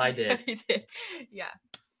 Yup, I did. I did. Yeah.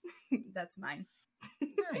 That's mine.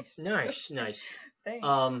 Nice. Nice.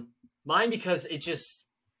 Thanks. Mine because it just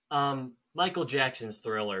Michael Jackson's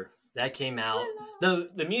Thriller that came out.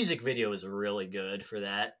 The music video is really good for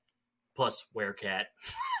that. Plus Werecat.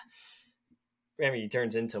 Remember, he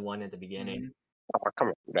turns into one at the beginning. Oh, come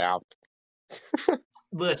on now.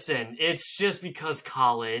 Listen, it's just because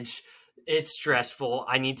college, it's stressful.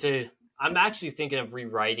 I'm actually thinking of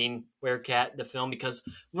rewriting Werecat, the film, because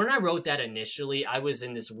when I wrote that initially, I was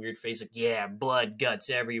in this weird phase of, yeah, blood, guts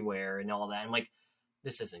everywhere and all that. I'm like,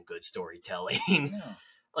 this isn't good storytelling. No.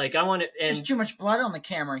 Like, I want to, There's and too much blood on the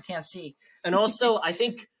camera. You can't see. also, I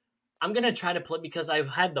think I'm going to try to play, because I've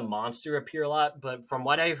had the monster appear a lot, but from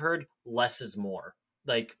what I've heard, less is more.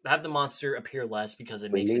 Like, have the monster appear less because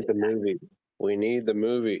it We makes need it. the movie. We need the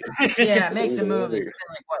movie. Yeah, make the movie. It's been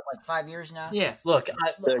like, what, like 5 years now? Yeah, look,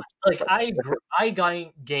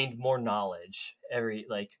 I gained more knowledge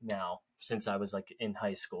now since I was like in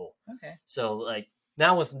high school. Okay. So like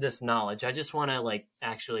now with this knowledge, I just want to like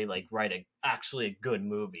actually like write a good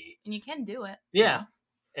movie. and you can do it. Yeah,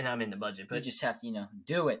 and I'm in the budget, You but just have to,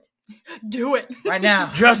 do it. Do it. Right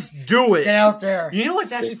now. just do it. Get out there. You know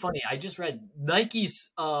what's actually funny? I just read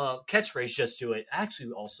Nike's catchphrase "Just do it"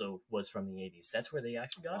 actually also was from the '80s. That's where they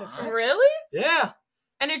actually got it from. What? Really? Yeah.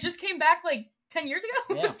 And it just came back like 10 years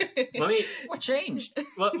ago? What changed?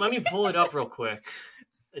 Let me pull it up real quick.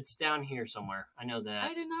 It's down here somewhere. I know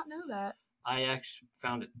that. I did not know that. I actually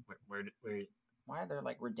found it. Where? Why are there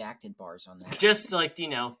like redacted bars on that? Just like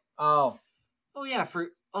Oh. Oh yeah,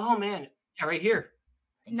 man, yeah, right here.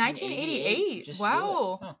 1988. Just do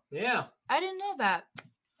Wow. it. Huh. Yeah, I didn't know that.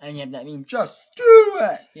 And you have that meme, just do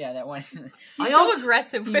it! Yeah, that one. He's I so also-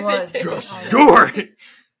 aggressive He with was. it. Too. Just I do know. it!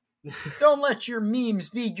 Don't let your memes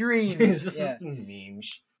be dreams. Yeah.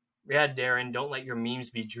 Memes. Yeah, Darren, don't let your memes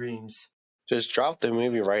be dreams. Just drop the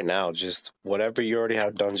movie right now. Just whatever you already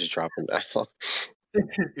have done, just drop it now.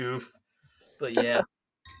 Oof. But yeah.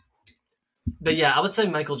 But yeah, I would say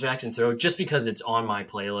Michael Jackson Thriller just because it's on my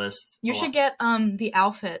playlist. You a should lot. get the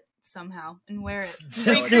outfit somehow and wear it.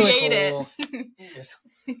 Just do it. Recreate Cool. Just-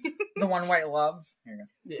 The One White Love. Here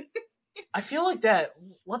you go. I feel like that.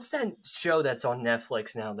 What's that show that's on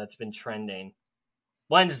Netflix now that's been trending?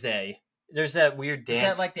 Wednesday. There's that weird dance.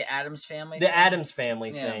 Is that like the Addams Family? the thing? Adams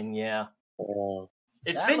Family Yeah. thing? Yeah.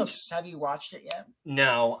 It's That been looks- have you watched it yet?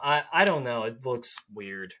 no. I don't know. It looks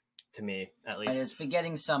weird to me, at And least. it's been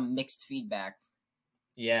getting some mixed feedback.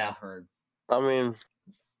 Yeah. I've heard. I mean,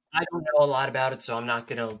 I don't know a lot about it, so I'm not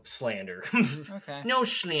gonna slander. Okay. No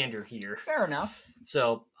slander here. Fair enough.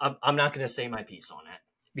 So I'm not gonna say my piece on it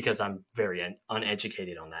because I'm very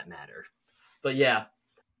uneducated on that matter. But yeah,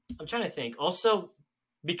 I'm trying to think. Also,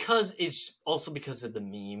 because of the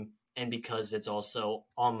meme and because it's also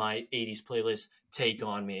on my 80s playlist, Take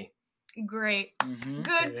On Me. Great. Mm-hmm.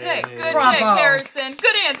 Good pick. Good Bravo. pick, Harrison.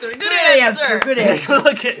 Good answer. Good, Good answer. answer. Good answer.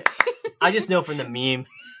 Look at, I just know from the meme.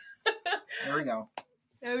 There we go.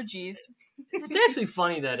 Oh, jeez. It's actually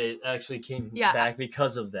funny that it actually came Yeah. back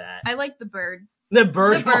because of that. I like the bird. The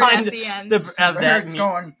bird, The bird behind at the end. of that Bird's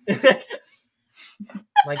meme. going.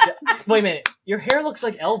 My God. Wait a minute. Your hair looks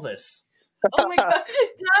like Elvis. Oh my gosh,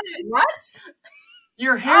 it does. What?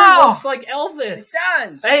 Your hair Oh! looks like It Elvis.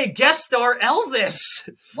 does. Hey, guest star Elvis.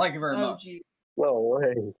 Thank you very Oh, much. jeez. no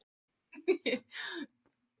way.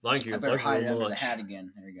 Thank you. I better Thank hide you it under very the much. hat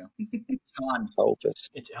again. There you go. It's gone. Elvis.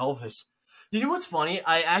 It's Elvis. You know what's funny?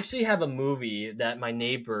 I actually have a movie that my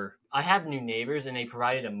neighbor. I have new neighbors, and they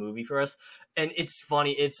provided a movie for us. And it's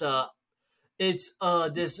funny. It's this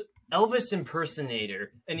Elvis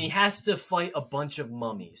impersonator, and he has to fight a bunch of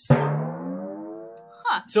mummies.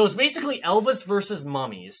 So it's basically Elvis versus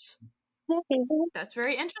mummies. That's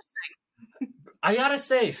very interesting. I gotta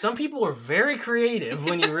say, some people are very creative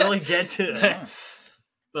when you really get to it. Yeah.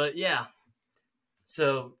 But yeah.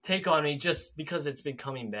 So Take On Me, just because it's been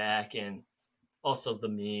coming back, and also the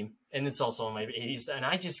meme, and it's also in my 80s, and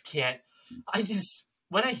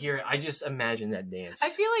when I hear it, I just imagine that dance. I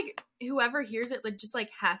feel like whoever hears it just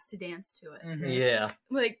has to dance to it. Mhm. Yeah.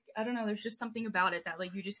 Like, I don't know, there's just something about it that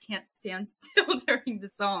you just can't stand still during the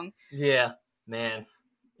song. Yeah, man.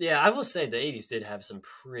 Yeah, I will say the 80s did have some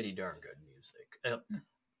pretty darn good music.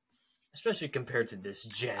 Especially compared to this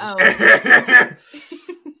gen. Oh.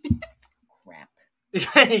 Crap.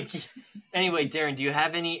 Anyway, Darren, do you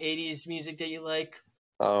have any 80s music that you like?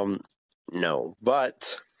 No,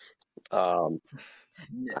 but I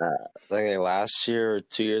think last year or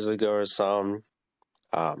 2 years ago or something.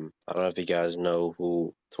 I don't know if you guys know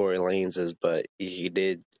who Tory Lanez is, but he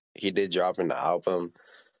did drop an album,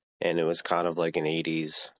 and it was kind of like an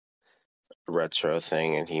 80s retro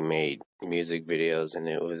thing, and he made music videos, and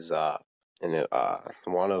it was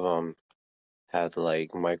one of them had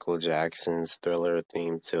like Michael Jackson's Thriller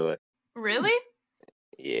theme to it. Really?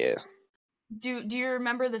 Yeah. Do you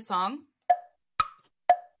remember the song?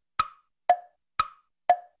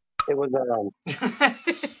 It was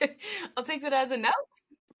I'll take that as a no.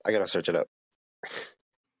 I gotta search it up.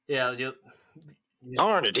 Yeah,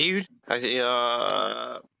 Darn it, dude.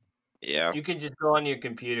 Yeah. you can just go on your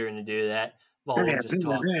computer and do that while we'll just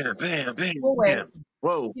talk. Bam. Well, wait.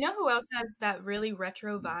 Whoa. You know who else has that really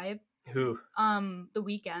retro vibe? Who? The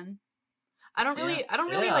Weeknd. I don't really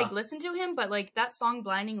Yeah. listen to him, but that song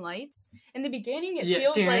 "Blinding Lights" in the beginning, it Yeah.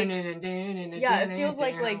 feels it feels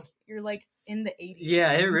like you're in the 80s.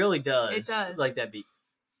 Yeah, it really does. It does. Like that beat.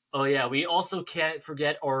 Oh yeah, we also can't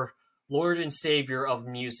forget our Lord and Savior of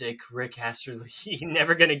music, Rick Astley. He's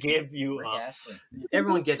never gonna give you Rick up. Astley.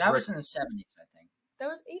 Everyone gets That Rick. was in the 70s, I think. That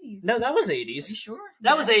was 80s. No, that was Are 80s. you sure?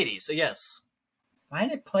 That was Yes. 80s. So yes. Why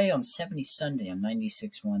did it play on 70 Sunday on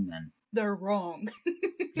 96.1 then? They're wrong.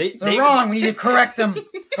 They're wrong. We need to correct them.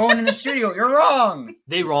 Going in the studio. You're wrong.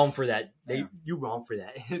 They wrong for that. Yeah. You wrong for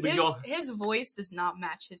that. We go. His voice does not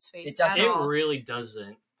match his face It doesn't. at It all. really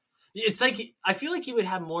doesn't. It's like I feel like he would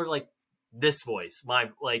have more like this voice,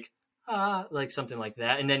 like something like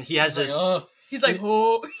that, and then he has It's this. like, He's like,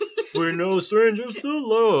 oh. We're no strangers to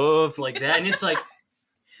love, like that, and it's like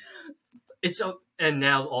and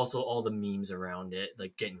now also all the memes around it,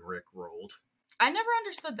 like getting Rick rolled. I never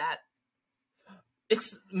understood that.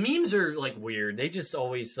 It's memes are like weird. They just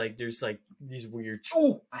always there's these weird.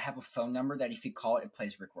 oh, I have a phone number that if you call it, it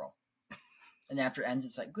plays Rick Roll. And after it ends,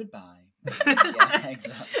 it's like, goodbye. Yeah,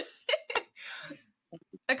 exactly.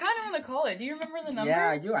 I kind of want to call it. Do you remember the number? Yeah,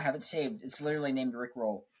 I do. I have it saved. It's literally named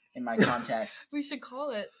Rickroll in my contacts. We should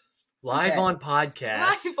call it. Live Okay. on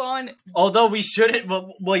podcast. Live on. Although we shouldn't.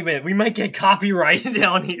 Well, wait a minute. We might get copyrighted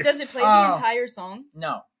down here. Does it play Oh. the entire song?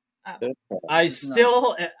 No. I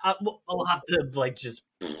still. I'll have to like just.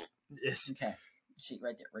 It's, Okay. See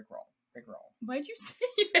right there, Rickroll. Rickroll. Why'd you say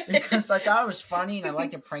that? Because I thought it was funny and I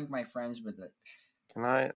like to prank my friends with it. Can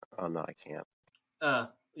I? Oh no, I can't.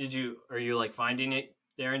 Did you? Are you like finding it,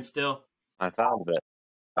 Darren? Still? I found it.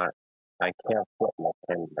 I can't flip my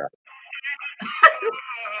pen back.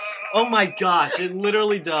 Oh my gosh! It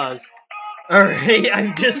literally does. All right,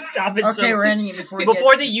 I'm just stopping. Okay, we're ending it before we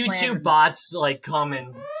before get the YouTube slammed. bots like come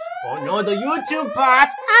and. Oh no, the YouTube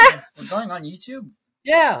bots! We're going on YouTube.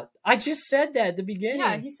 Yeah, I just said that at the beginning.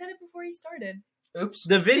 Yeah, he said it before he started. Oops.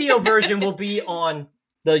 The video version will be on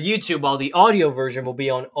the YouTube, while the audio version will be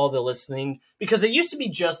on all the listening. Because it used to be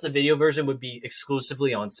just the video version would be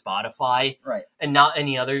exclusively on Spotify Right. and not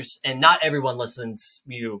any others. And not everyone listens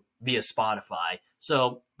via Spotify.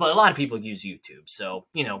 So, but a lot of people use YouTube. So,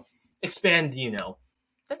 expand,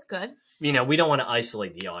 That's good. we don't want to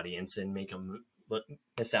isolate the audience and make them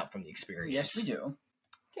miss out from the experience. Yes, we do.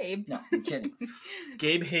 Gabe. No, I'm kidding.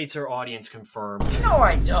 Gabe hates our audience confirmed. No,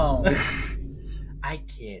 I don't. I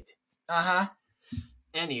kid. Uh-huh.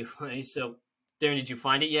 Anyway, so Darren, did you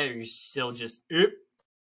find it yet, or are you still just?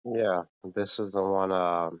 Yeah, this is the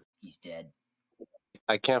one. He's dead.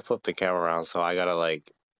 I can't flip the camera around, so I gotta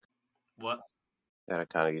What?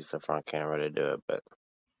 kind of use the front camera to do it. But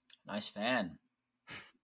Nice fan.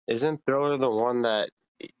 isn't Thriller the one that?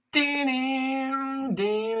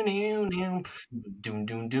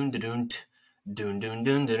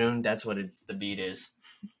 That's what the beat is.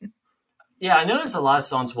 Yeah, I noticed a lot of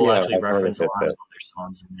songs will Yeah, actually I've heard reference a it, lot of but- other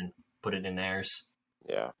songs and then put it in theirs.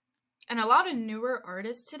 Yeah. And a lot of newer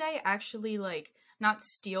artists today actually not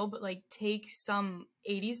steal, but take some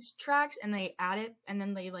 80s tracks and they add it and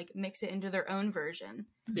then they mix it into their own version.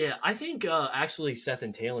 Yeah, I think actually Seth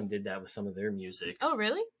and Talon did that with some of their music. Oh,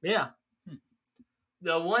 really? Yeah.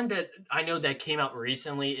 The one that I know that came out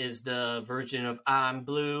recently is the version of I'm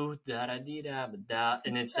Blue, da da dee da ba da,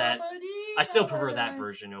 and it's that. I still prefer that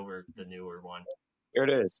version over the newer one. Here it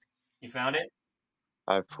is. You found it?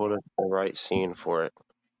 I pulled up the right scene for it.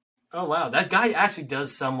 Oh wow, that guy actually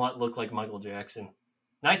does somewhat look like Michael Jackson.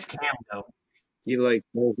 Nice cam though. He goes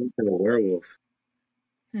into a werewolf.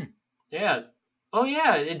 Yeah. Oh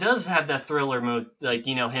yeah, it does have that Thriller mode,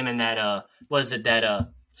 him and that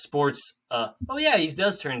sports. Oh yeah, he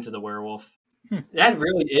does turn into the werewolf. That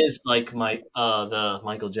really is like the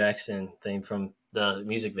Michael Jackson thing from the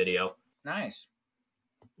music video. Nice.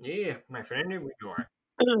 Yeah, my friend, here we are.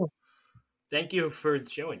 Thank you for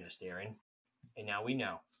showing us, Darren. And now we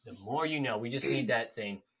know. The more you know, we just need that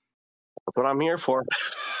thing. That's what I'm here for.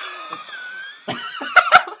 What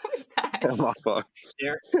was that? My fault.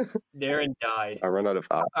 Darren died. I run out of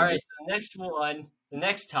options. All right, so the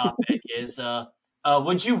next topic is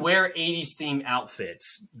would you wear 80s theme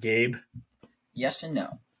outfits, Gabe? Yes and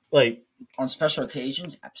no. Like, On special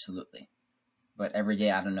occasions, absolutely. But every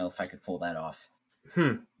day, I don't know if I could pull that off.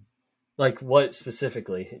 like what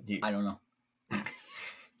specifically? Do you, I don't know.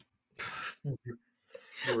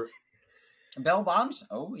 you're- Bell bottoms?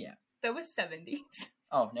 Oh, yeah. That was 70s.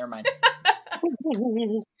 Oh, never mind.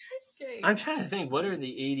 Okay. I'm trying to think. What are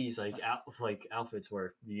the 80s outfits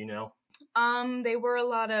were? Do you know? They were a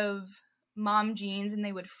lot of mom jeans and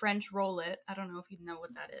they would French roll it. I don't know if you know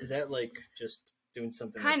what that is. Is that like just doing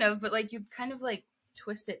something? kind of, but you kind of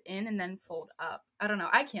twist it in and then fold up. I don't know.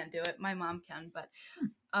 I can't do it. My mom can, but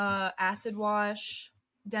acid wash,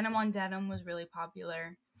 denim on denim was really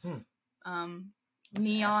popular. What's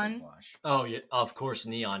Neon. acid wash? Oh yeah, of course,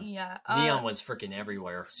 neon. Yeah. Neon was freaking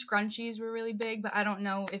everywhere. Scrunchies were really big, but I don't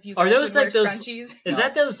know if you Are guys those would like wear those- scrunchies. Is No.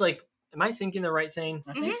 that those like? Am I thinking the right thing?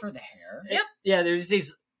 Aren't they for the hair? Yep. Yeah, there's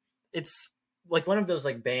these. It's like one of those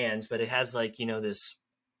like bands, but it has this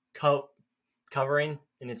covering,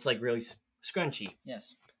 and it's like really scrunchy.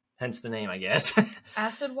 Yes. Hence the name, I guess.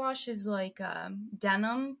 Acid wash is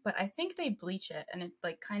denim, but I think they bleach it and it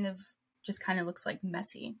kind of looks like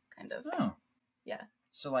messy, kind of. Oh. Yeah.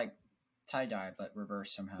 So, tie-dye, but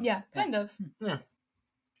reverse somehow. Yeah, kind of. All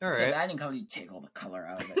So right. I didn't call you take all the color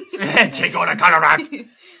out of it. Take all the color out. I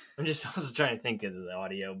was trying to think of the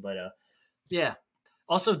audio, but yeah.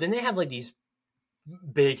 Also, didn't they have these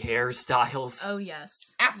big hairstyles? Oh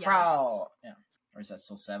yes. Afro! Yeah. Or is that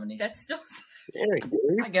still 70s? Yes. That's still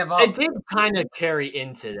I give up. It did kind of carry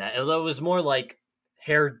into that, although it was more like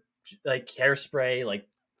hairspray,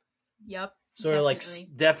 Yep. sort of definitely.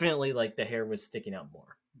 definitely the hair was sticking out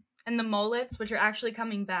more. And the mullets, which are actually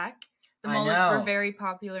coming back. The I mullets were know. very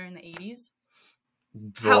popular in the 80s.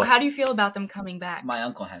 Boy. How do you feel about them coming back? My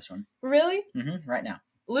uncle has one. Really? Right now.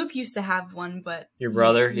 Luke used to have one, but... Your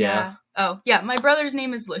brother? Yeah. Oh, yeah. My brother's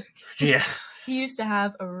name is Luke. Yeah. He used to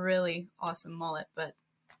have a really awesome mullet, but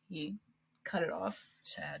he cut it off.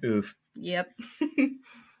 Sad. Oof. Yep.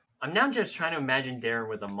 I'm now just trying to imagine Darren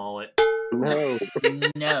with a mullet. No.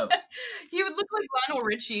 No. He would look like Lionel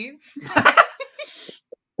Richie.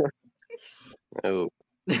 No.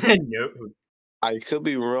 No. I could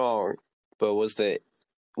be wrong, but was the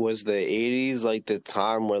 80s like the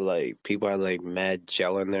time where like people had like mad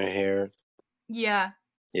gel in their hair? Yeah.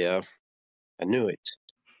 Yeah. I knew it.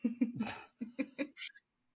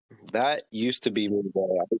 That used to be me,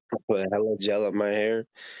 though. I used to put hella gel in my hair,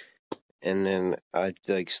 and then I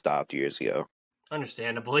like stopped years ago.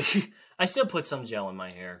 Understandably. I still put some gel in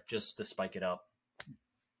my hair just to spike it up.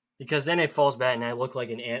 Because then it falls back and I look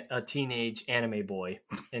like a teenage anime boy.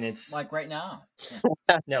 And it's... Like right now.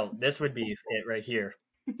 No, this would be it right here.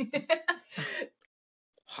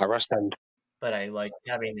 Harassment. But I like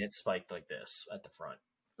having it spiked like this at the front.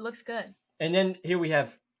 Looks good. And then here we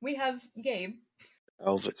have We have Gabe.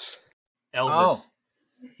 Elvis. Elvis. Oh.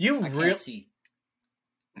 You I really... can't see.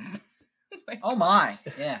 Oh my.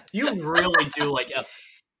 Yeah. You really do look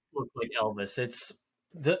like Elvis.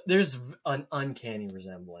 There's an uncanny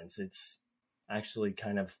resemblance. It's actually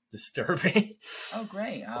kind of disturbing. Oh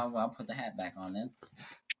great. I'll put the hat back on then.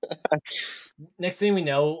 Next thing we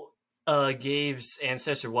know, Gabe's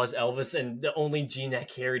ancestor was Elvis, and the only gene that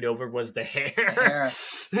carried over was the hair.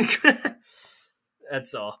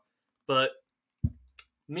 That's all. But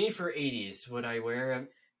me for 80s, would I wear?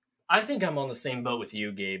 I think I'm on the same boat with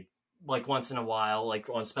you, Gabe. Like once in a while, like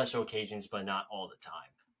on special occasions, but not all the time.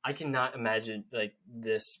 I cannot imagine like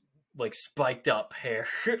this, like spiked up hair,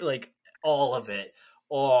 like all of it.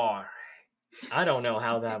 Or I don't know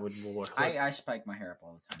how that would work. I spike my hair up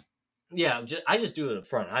all the time. Yeah, I just do it up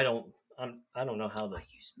front. I don't know how I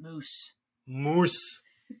use mousse.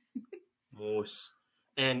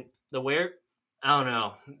 And the wear, I don't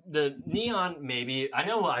know. The neon, maybe. I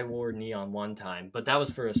know I wore neon one time, but that was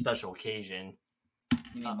for a special occasion.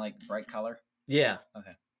 You mean like bright color? Yeah.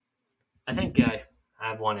 Okay. I think I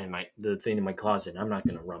have one in the thing in my closet. I'm not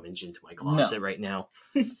going to rummage into my closet right now.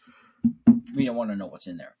 We don't want to know what's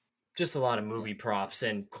in there. Just a lot of movie props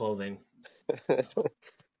and clothing.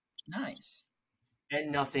 Nice.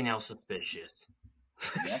 And nothing else suspicious.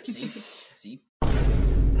 Yep, see?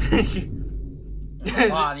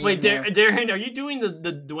 Wait, Darren, are you doing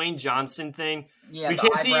the Dwayne Johnson thing? Yeah, you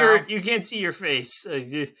can't see your face.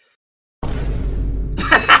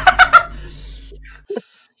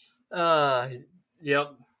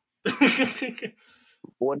 Yep.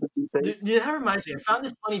 What did you say? Dude, that reminds me. I found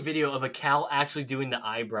this funny video of a cow actually doing the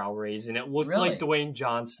eyebrow raise, and it looked like Dwayne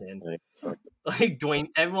Johnson. Like Dwayne,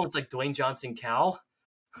 everyone's like Dwayne Johnson cow.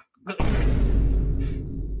 Yeah,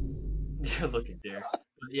 look at there.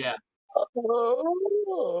 But yeah.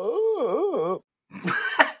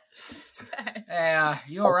 Hey,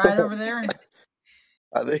 you all right over there?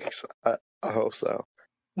 I think so. I hope so.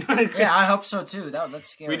 Yeah, I hope so too. That's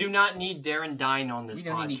scary. We do not need Darren dying on this podcast.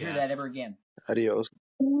 We don't need to hear that ever again. Adios.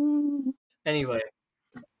 Anyway,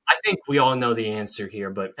 I think we all know the answer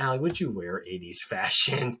here, but Allie, would you wear 80s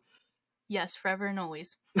fashion? Yes, forever and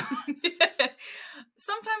always.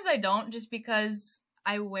 Sometimes I don't, just because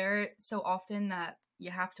I wear it so often that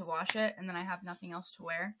you have to wash it, and then I have nothing else to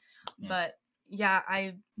wear. Yeah. But yeah,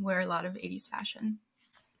 I wear a lot of 80s fashion.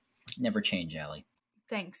 Never change, Allie.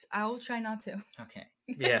 Thanks. I'll try not to. Okay.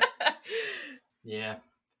 Yeah. Yeah.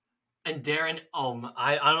 And Darren,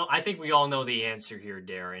 I think we all know the answer here,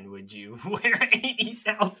 Darren. Would you wear an 80s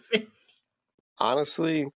outfit?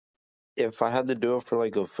 Honestly, if I had to do it for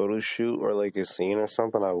like a photo shoot or like a scene or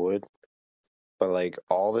something, I would. But like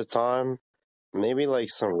all the time, maybe like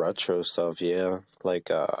some retro stuff, yeah. Like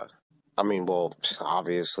I mean, well,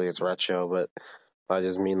 obviously it's retro, but I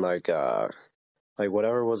just mean like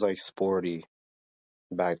whatever was like sporty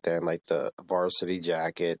back then, like the varsity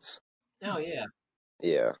jackets. Oh yeah.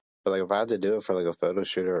 Yeah. But like if I had to do it for like a photo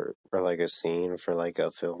shoot or like a scene for like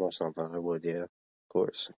a film or something, I would, yeah. Of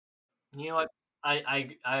course. You know what? I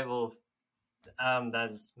will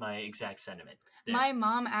that's my exact sentiment. There. My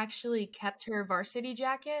mom actually kept her varsity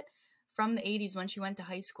jacket from the 80s when she went to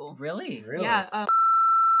high school. Really? Yeah.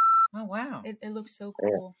 Oh wow. It looks so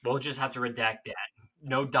cool. We'll just have to redact that.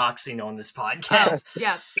 No doxing on this podcast.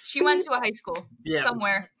 Yeah. She went to a high school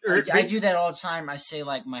somewhere. I do that all the time. I say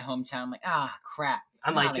like my hometown, I'm like, crap.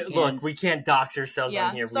 I'm like, look, we can't dox ourselves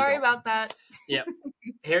on here. Sorry about that. Yeah.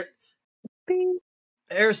 Here.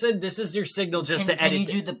 Harrison, this is your signal just to edit. Can you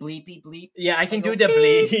do the bleepy bleep? Yeah, I can do the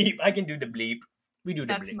bleep. I can do the bleep. We do the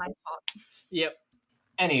That's bleep. my fault. Yep.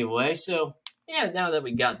 Anyway, so yeah, now that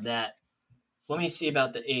we got that, let me see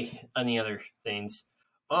about any other things.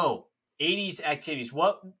 Oh, 80s activities.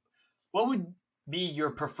 What would be your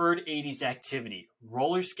preferred 80s activity?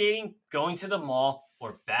 Roller skating, going to the mall,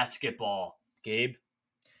 or basketball? Gabe?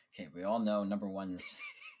 Okay, we all know number 1 is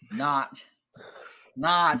not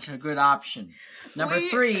a good option. Number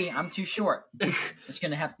 3, I'm too short. It's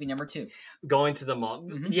gonna have to be number 2. Going to the mall.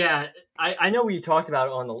 Mhm. Yeah, I know we talked about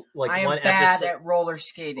it on the I am one bad episode. at roller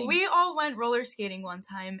skating. We all went roller skating one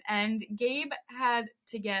time, and Gabe had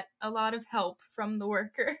to get a lot of help from the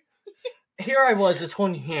worker. Here I was just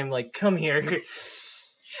holding him like, come here.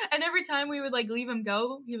 And every time we would like leave him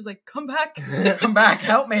go, he was like, "Come back." Come back,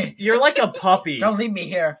 help me. You're like a puppy. Don't leave me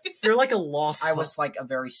here. You're like a lost I puppy. was like a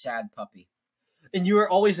very sad puppy. And you were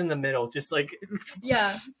always in the middle, just like...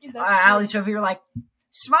 Yeah. Ali's over here like,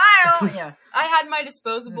 smile. Yeah. I had my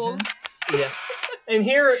disposables. Yeah. And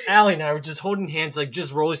here, Allie and I were just holding hands, like,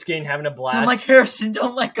 just roller skating, having a blast. I'm like, Harrison,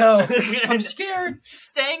 don't let go. I'm and, scared.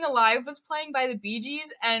 Staying Alive was playing by the Bee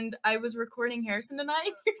Gees, and I was recording Harrison and I.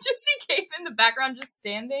 You just see Gabe in the background just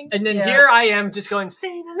standing. then Yeah. here I am, just going,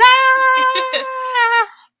 staying alive!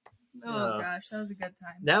 Oh gosh, that was a good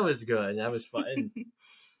time. That was good. That was fun.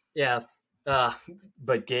 Yeah.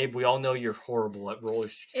 But Gabe, we all know you're horrible at roller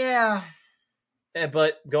skating. Yeah.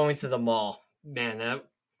 But going to the mall, man,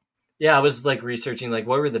 I was like researching like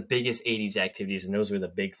what were the biggest 80s activities, and those were the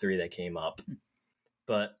big 3 that came up.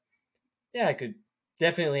 But yeah, I could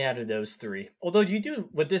definitely out of those 3. Although you do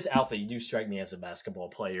with this outfit, you do strike me as a basketball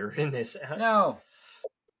player in this. No.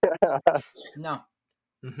 No.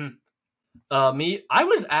 Mm-hmm. Me, I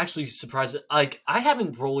was actually surprised. Like, I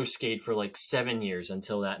haven't roller skated for like 7 years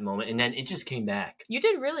until that moment, and then it just came back. You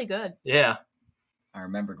did really good. Yeah. I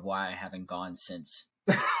remembered why I haven't gone since.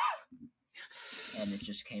 And it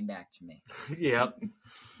just came back to me. Yep.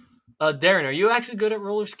 Darren, are you actually good at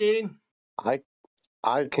roller skating? I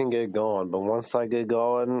can get going, but once I get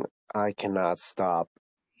going, I cannot stop.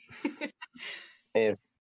 If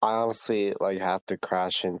I honestly like have to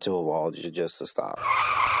crash into a wall just to stop.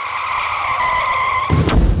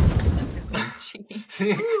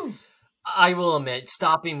 I will admit,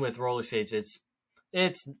 stopping with roller skates,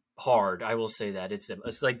 it's hard. I will say that it's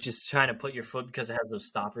like just trying to put your foot because it has those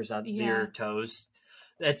stoppers out your toes.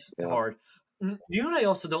 That's hard. You know what I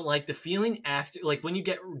also don't like? The feeling after, like when you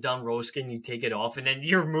get done roller skating, you take it off, and then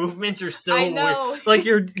your movements are so I know. weird. Like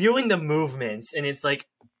you're doing the movements, and it's like,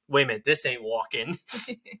 wait a minute, this ain't walking.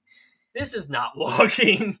 This is not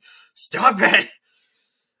walking. Stop it.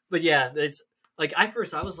 But yeah, it's like I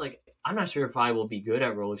was like, I'm not sure if I will be good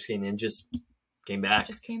at roller skating, and just came back.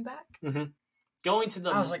 Just came back. Mm-hmm. Going to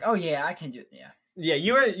the. I was like, oh yeah, I can do it. Yeah. Yeah,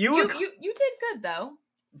 you were. You did good though.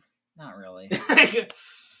 Not really.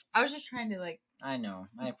 I was just trying to like. I know.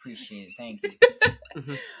 I appreciate it. Thank you. Mhm.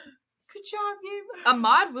 Good job, Gabe.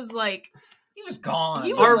 Ahmad was like, He was gone. He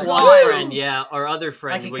He was Our like, one gone. friend, yeah, our other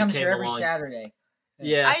friend, Like he we comes came here every along. Saturday.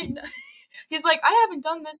 Yeah, he's like, I haven't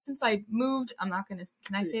done this since I moved. I'm not gonna.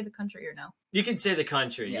 Can I say the country or no? you can say the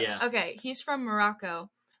country. Yes. Yeah, Okay, he's from Morocco,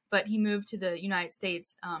 but he moved to the United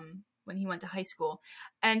States when he went to high school.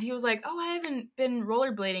 And he was like, oh, I haven't been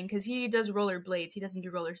rollerblading, because he does rollerblades. He doesn't do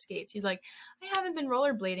roller skates. He's like, I haven't been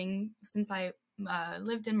rollerblading since I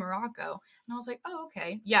lived in Morocco. And I was like, oh,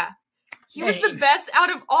 okay. Yeah. He was the best out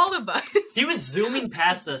of all of us. he was zooming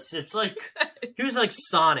past us. It's like he was like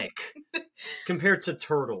Sonic compared to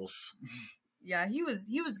Turtles. Yeah, he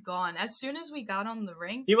was gone. As soon as we got on the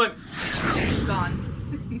rink, He went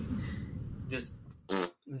gone. just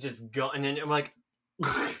go, and then I'm like,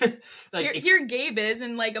 Here Gabe is,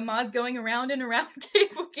 and like Ahmad's going around and around.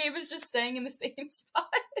 Gabe is just staying in the same spot.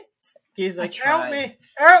 he's I like, help tried.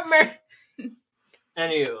 me.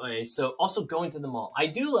 Anyway, so also going to the mall. I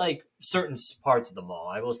do like certain parts of the mall.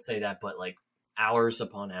 I will say that, but like hours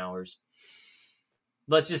upon hours.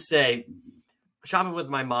 Let's just say shopping with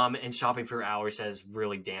my mom and shopping for hours has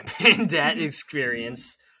really dampened that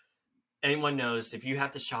experience. Anyone knows if you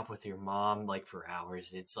have to shop with your mom like for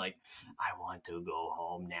hours, it's like, I want to go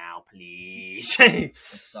home now, please. It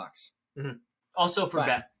sucks. Also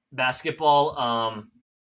for basketball,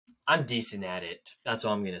 I'm decent at it. That's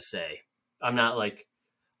all I'm gonna say. I'm not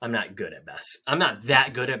good at I'm not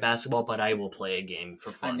that good at basketball, but I will play a game for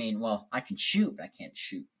fun. I mean, well, I can shoot, but I can't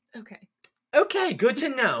shoot. Okay. Good to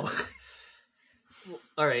know.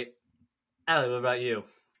 All right, Allie, what about you?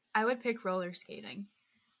 I would pick roller skating.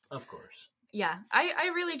 Of course. Yeah,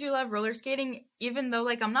 I really do love roller skating, even though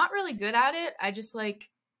like I'm not really good at it. I just like,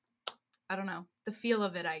 I don't know, the feel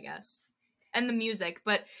of it, I guess. and the music.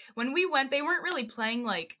 But when we went, they weren't really playing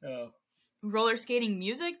like roller skating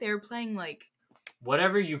music. They were playing like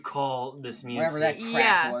whatever you call this music. Whatever that crap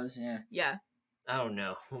Yeah. was, yeah. yeah. I don't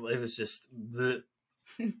know. It was just the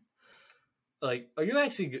like. Are you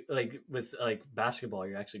actually like with like basketball?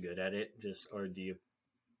 You're actually good at it, just or do you?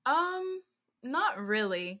 Not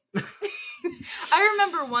really. I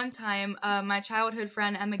remember one time, my childhood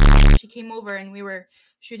friend Emma, she came over and we were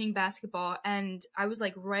shooting basketball, and I was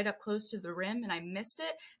like right up close to the rim, and I missed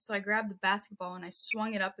it. So I grabbed the basketball and I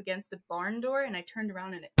swung it up against the barn door, and I turned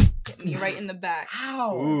around and it hit me right in the back.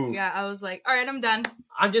 Ow! Ooh. Yeah, I was like, all right, I'm done.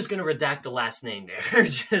 I'm just gonna redact the last name there.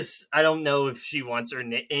 Just I don't know if she wants her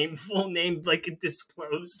full name like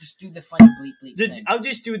disclosed. Just do the funny bleep bleep thing. I'll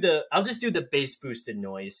just do the bass boosted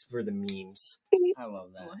noise for the memes. I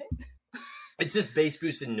love that. What? It's this bass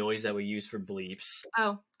boosted noise that we use for bleeps.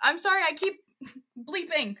 Oh, I'm sorry, I keep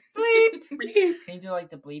bleeping. Bleep, bleep. Can you do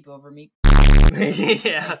like the bleep over me?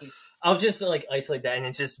 Yeah, I'll just like isolate that, and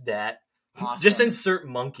it's just that. Awesome. Just insert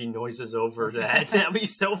monkey noises over that. That'd be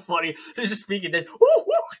so funny. Just speaking that.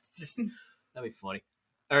 That'd be funny.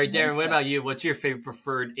 All right, Darren. What about you? What's your favorite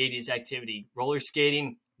preferred '80s activity? Roller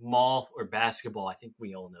skating, mall, or basketball? I think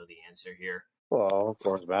we all know the answer here. Well, of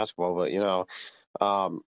course, basketball, but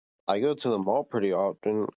I go to the mall pretty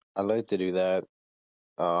often. I like to do that.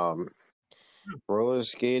 Roller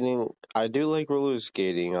skating, I do like roller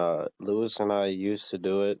skating. Lewis and I used to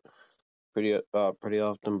do it pretty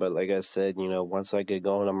often, but like I said, once I get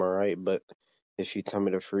going, I'm all right. But if you tell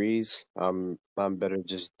me to freeze, I'm better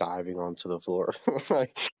just diving onto the floor. I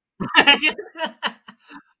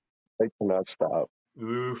cannot stop.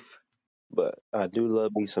 Oof. But I do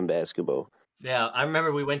love me some basketball. Yeah, I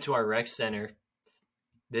remember we went to our rec center.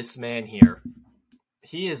 This man here,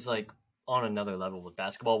 he is like on another level with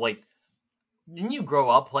basketball. Like, didn't you grow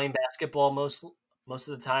up playing basketball most of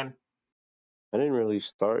the time? I didn't really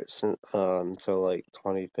start until like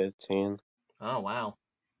 2015. Oh wow,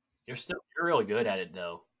 you're really good at it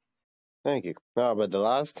though. Thank you. No, but the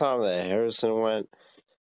last time that Harrison went,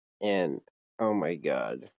 and oh my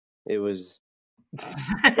God, it was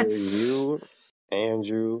you,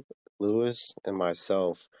 Andrew, Lewis, and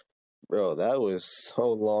myself. Bro, that was so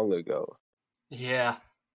long ago. Yeah.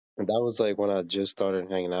 And that was like when I just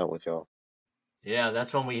started hanging out with y'all. Yeah,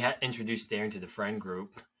 that's when we introduced Darren to the friend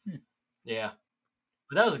group. Yeah.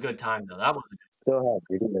 But that was a good time, though. That was a good Still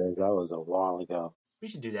have videos. That was a while ago. We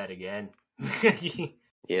should do that again.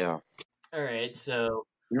 Yeah. All right, so...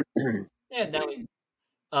 yeah, now we...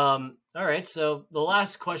 all right, so the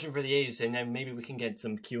last question for the 80s, and then maybe we can get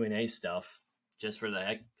some Q&A stuff, just for the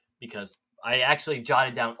heck, because I actually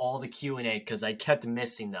jotted down all the Q&A because I kept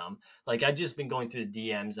missing them. Like, I've just been going through the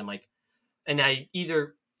DMs. I'm like, and I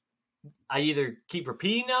either keep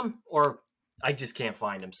repeating them or I just can't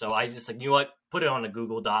find them. So I just like, you know what? Put it on a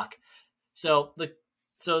Google Doc. So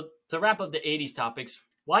to wrap up the 80s topics,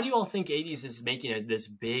 why do you all think 80s is making this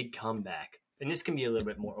big comeback? And this can be a little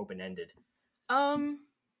bit more open-ended.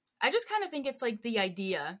 I just kind of think it's like the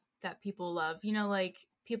idea that people love. Like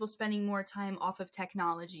people spending more time off of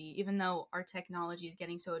technology, even though our technology is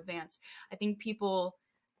getting so advanced. I think people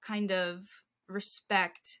kind of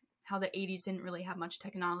respect how the 80s didn't really have much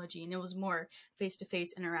technology, and it was more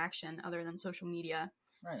face-to-face interaction other than social media.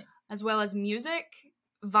 Right. As well as music,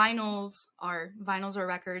 vinyls are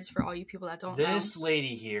records for all you people that don't know. This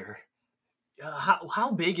lady here,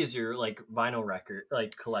 how big is your like vinyl record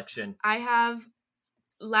like collection? I have,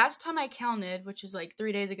 last time I counted, which was like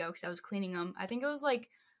 3 days ago because I was cleaning them, I think it was like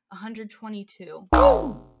 122. I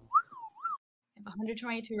have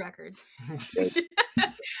 122 records.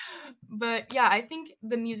 But yeah, I think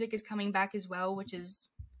the music is coming back as well, which is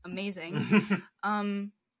amazing.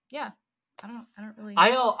 Yeah, I don't really.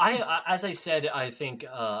 I as I said, I think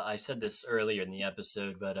I said this earlier in the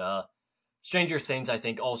episode, but Stranger Things, I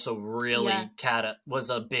think, also really was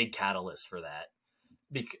a big catalyst for that.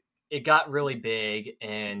 It got really big,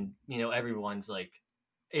 and everyone's like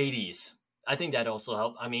 80s. I think that also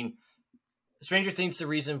helped. I mean, Stranger Things, the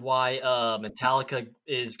reason why Metallica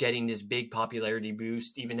is getting this big popularity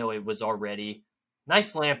boost, even though it was already.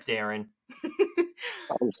 Nice lamp, Darren.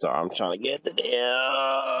 I'm sorry, I'm trying to get the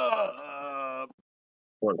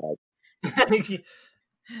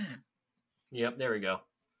Yep, there we go.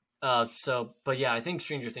 But yeah, I think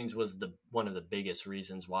Stranger Things was one of the biggest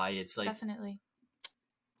reasons why it's like. Definitely.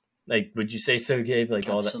 Like, would you say so, Gabe? Like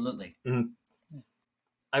all that. Absolutely. Mm-hmm.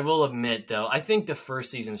 I will admit, though, I think the first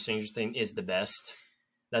season of Stranger Things is the best.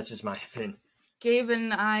 That's just my opinion. Gabe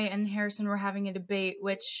and I and Harrison were having a debate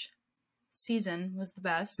which season was the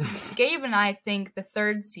best. Gabe and I think the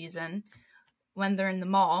third season, when they're in the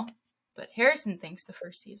mall, But Harrison thinks the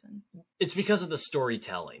first season. It's because of the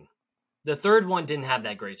storytelling. The third one didn't have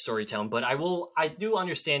that great storytelling, but I do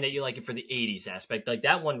understand that you like it for the 80s aspect. Like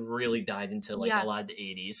that one really dived into like a lot of the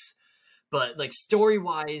 80s. But like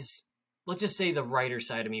story-wise, let's just say the writer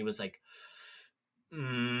side of me was like,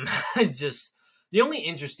 it's just the only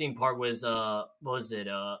interesting part was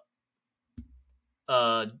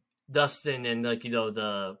Dustin and like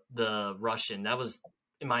the Russian. That was,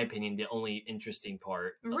 in my opinion, the only interesting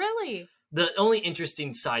part. Really? The only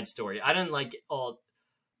interesting side story. I didn't like all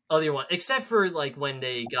other one, except for like when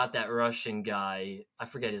they got that Russian guy. I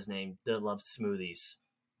forget his name. That loved smoothies.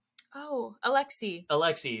 Oh, Alexei.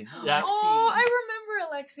 Alexei. I remember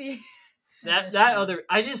Alexei. That other.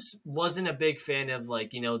 I just wasn't a big fan of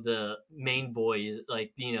like the main boys,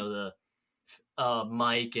 like the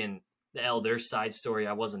Mike and the elder side story.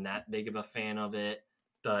 I wasn't that big of a fan of it,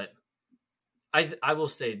 but I will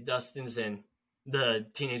say Dustin's and the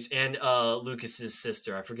teenage and Lucas's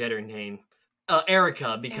sister. I forget her name.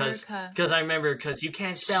 Erica, because I remember because you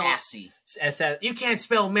can't spell Sassy. You can't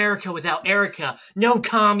spell America without Erica. No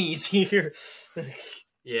commies here.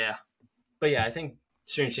 Yeah, but yeah, I think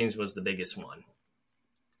Stranger Things was the biggest one.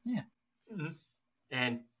 Yeah,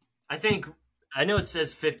 and I know it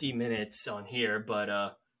says 50 minutes on here, but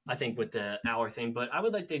I think with the hour thing. But I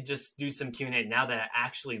would like to just do some Q&A now that I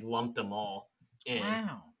actually lumped them all in.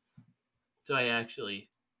 Wow. So I actually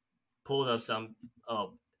pulled up some.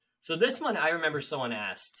 So this one, I remember someone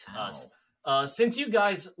asked us, since you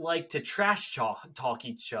guys like to trash talk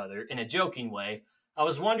each other in a joking way, I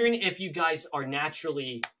was wondering if you guys are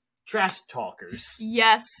naturally trash talkers.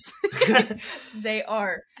 Yes, they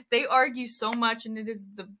are. They argue so much, and it is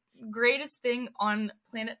the greatest thing on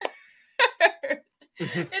planet Earth.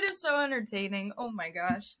 It is so entertaining. Oh my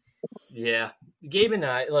gosh. Yeah. Gabe and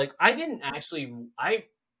I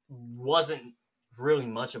wasn't really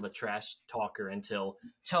much of a trash talker until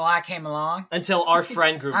I came along. Until our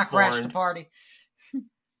friend group I formed. crashed the party.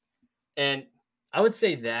 And I would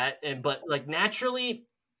say that, but like naturally,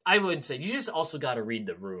 I would say you just also got to read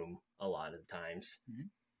the room a lot of the times. Mm-hmm.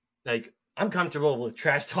 Like I'm comfortable with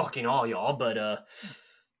trash talking all y'all, but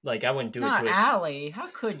like I wouldn't do it to Allie. How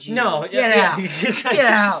could you? No, get out. Get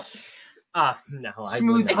out. No,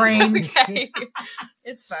 smooth brain. Okay.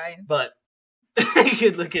 It's fine. But you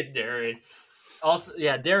could look at Darren. Also,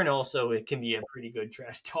 yeah, Darren also it can be a pretty good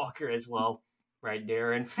trash talker as well, right,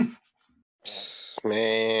 Darren?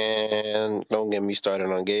 Man, don't get me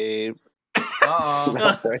started on Gabe.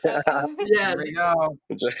 Yeah, there we go.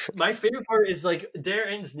 My favorite part is like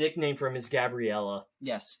Darren's nickname for him is Gabriella.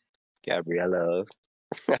 Yes, Gabriella.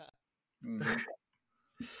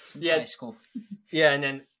 Since high school. Yeah, and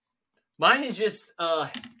then mine is just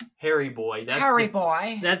Harry Boy. Harry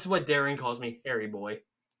Boy. That's what Darren calls me, Harry Boy.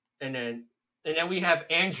 And then we have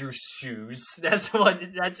Andrew's Shoes. That's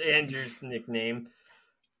Andrew's nickname.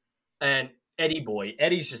 And Eddie Boy.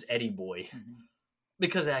 Eddie's just Eddie Boy. Mm-hmm.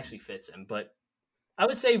 Because it actually fits him. But I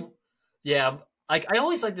would say, yeah, like I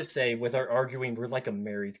always like to say with our arguing, we're like a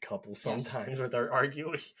married couple sometimes with our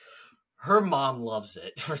arguing. Her mom loves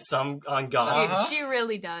it for some ungodly. She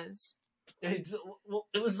really does. It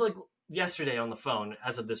was like yesterday on the phone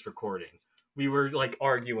as of this recording. We were like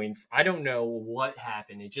arguing. I don't know what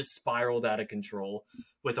happened. It just spiraled out of control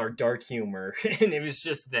with our dark humor. And it was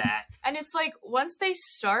just that. And it's like once they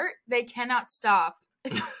start, they cannot stop.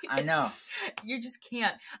 I know. You just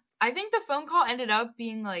can't. I think the phone call ended up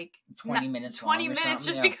being like 20 minutes. 20 minutes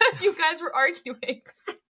just because you guys were arguing.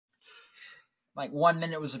 Like 1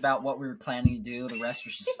 minute was about what we were planning to do. The rest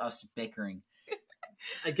was just us bickering.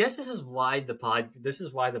 I guess this is why the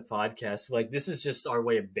podcast, like, this is just our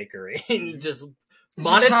way of bickering. Just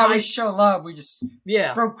monetize. Is how we show love. We just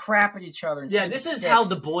throw crap at each other. Yeah, this is how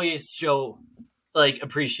the boys show, like,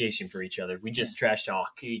 appreciation for each other. We just trash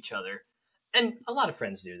talk each other. And a lot of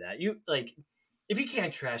friends do that. You, like, if you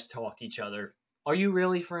can't trash talk each other, are you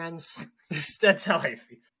really friends? That's how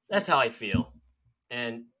I feel.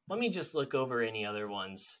 And let me just look over any other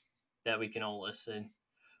ones that we can all listen.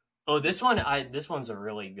 Oh, this one's a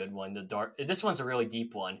really good one. This one's a really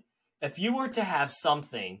deep one. If you were to have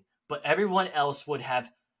something, but everyone else would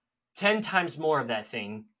have 10 times more of that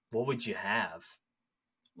thing, what would you have?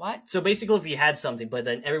 What? So basically, if you had something, but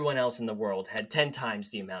then everyone else in the world had 10 times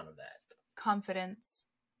the amount of that. Confidence.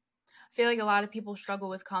 I feel like a lot of people struggle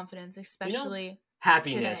with confidence, especially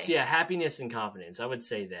happiness. today. Yeah, happiness and confidence. I would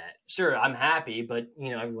say that. Sure, I'm happy, but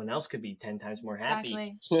everyone else could be 10 times more happy.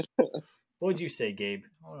 Exactly. What would you say, Gabe?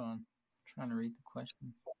 Hold on. I'm trying to read the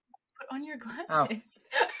question. Put on your glasses.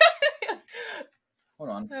 Oh. Hold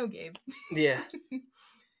on. Oh, Gabe. Yeah.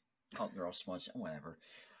 Oh, they're all smudged. Whatever.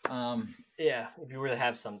 Yeah, if you were to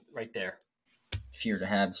have some right there. If you were to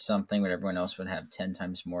have something, but everyone else would have 10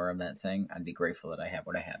 times more of that thing, I'd be grateful that I have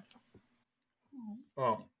what I have.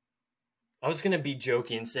 Oh. I was going to be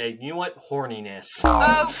joking and say, you know what? Horniness.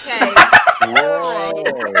 Okay. Whoa.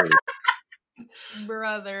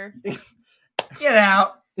 Brother. Get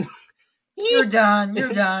out. You're done.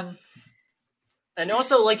 You're done. And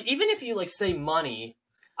also, like, even if you, like, say money,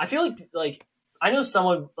 I feel like, I know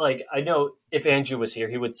someone, like, I know if Andrew was here,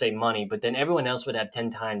 he would say money, but then everyone else would have 10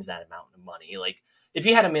 times that amount of money. Like, if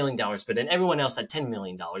you had $1 million, but then everyone else had $10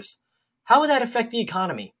 million, how would that affect the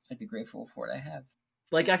economy? I'd be grateful for what I have.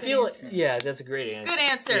 Like, I Good feel, answer. yeah, that's a great answer. Good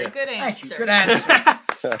answer. Yeah. Good Thank you. answer. Good answer.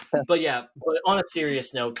 But yeah, but on a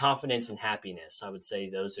serious note, confidence and happiness, I would say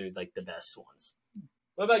those are, like, the best ones.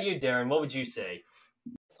 What about you, Darren? What would you say?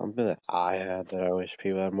 Something that I had that I wish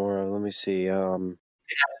people had more of. Let me see.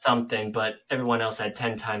 Something, but everyone else had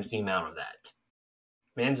 10 times the amount of that.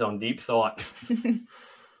 Man's on deep thought. You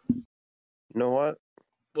know what?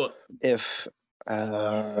 Well, If you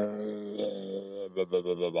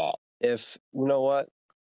know what,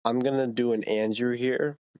 I'm gonna do an Andrew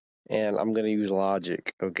here, and I'm gonna use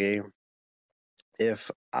logic. Okay.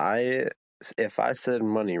 If I said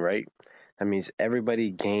money, right? That means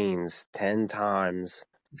everybody gains 10 times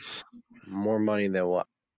more money than what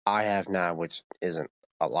I have now, which isn't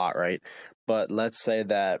a lot, right? But let's say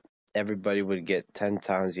that everybody would get 10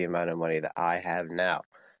 times the amount of money that I have now.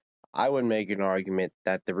 I would make an argument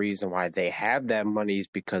that the reason why they have that money is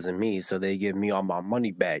because of me, so they give me all my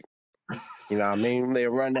money back. You know what I mean? They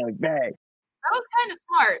run that back. That was kind of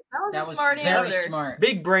smart. That was a smart very answer. smart.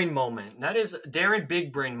 big brain moment. That is Darren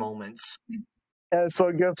big brain moments. And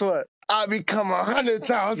so guess what? I become 100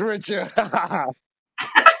 times richer.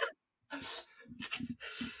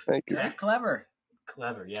 Thank you. Yeah. Clever.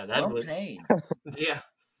 Clever. Yeah, that Well was played. yeah.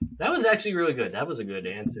 That was actually really good. That was a good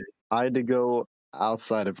answer. I had to go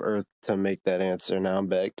outside of Earth to make that answer. Now I'm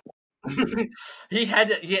back. He had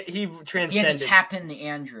to, he He had transcended. to tap in the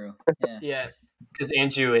Andrew. Yeah. Yeah, because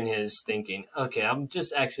Andrew in his thinking. Okay, I'm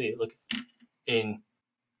just actually looking in.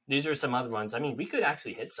 These are some other ones. I mean, we could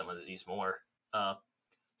actually hit some of these more.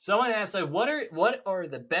 Someone asked, like, what are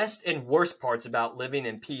the best and worst parts about living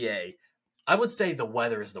in PA? I would say the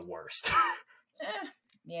weather is the worst.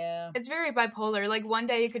 Yeah. It's very bipolar. Like one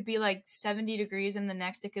day it could be like 70 degrees and the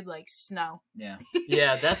next it could like snow. Yeah.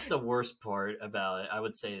 Yeah, that's the worst part about it. I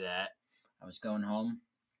would say that. I was going home.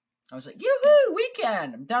 I was like, yoo-hoo,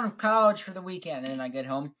 weekend. I'm done with college for the weekend. And then I get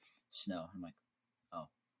home, snow. I'm like, oh,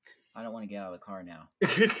 I don't want to get out of the car now.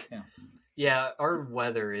 Yeah, our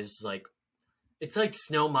weather is like, it's like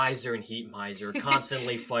snow miser and heat miser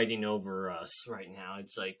constantly fighting over us right now.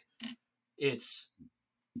 It's like,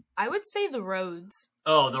 I would say the roads.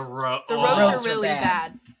 oh, the road. The roads roads are are really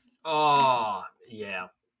bad. bad. Oh, yeah.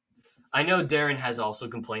 I know Darren has also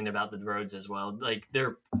complained about the roads as well. Like,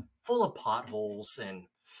 they're full of potholes, and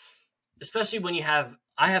especially when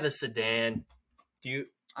I have a sedan.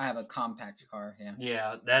 I have a compact car, yeah.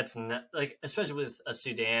 Yeah, that's not, like, especially with a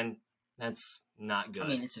sedan, that's not good. I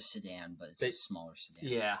mean, it's a sedan, but it's a smaller sedan.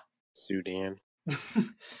 yeah. Sudan.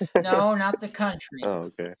 No, not the country.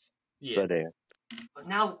 Oh, okay. Yeah. Sudan.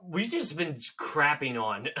 Now, we've just been crapping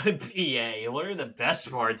on PA. What are the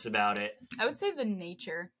best parts about it? I would say the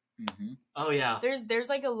nature. Mm-hmm. Oh, yeah. There's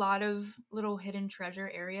like a lot of little hidden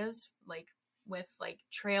treasure areas, like with like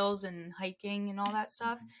trails and hiking and all that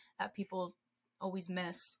stuff that people always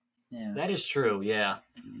miss. Yeah. That is true, yeah.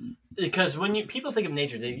 Because when people think of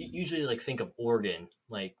nature, they usually like think of Oregon,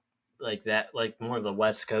 like that, like more of the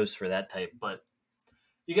West Coast for that type. But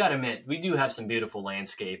you gotta admit, we do have some beautiful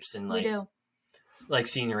landscapes and We do. like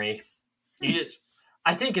scenery.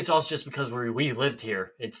 I think it's also just because we lived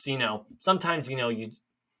here. It's sometimes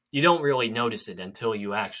you don't really notice it until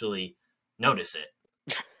you actually notice it.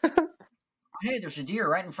 Hey, there's a deer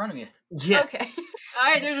right in front of you. Yeah. Okay.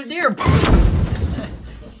 All right, there's a deer.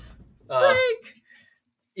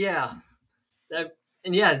 Yeah.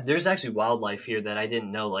 And yeah, there's actually wildlife here that I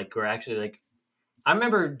didn't know. Like, we're actually like, I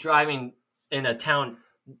remember driving in a town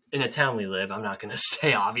we live. I'm not going to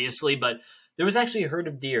say obviously, but there was actually a herd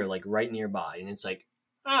of deer like right nearby, and it's like,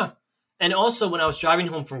 ah. And also, when I was driving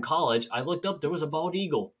home from college, I looked up. There was a bald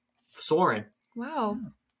eagle soaring. Wow.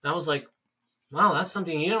 And I was like, wow, that's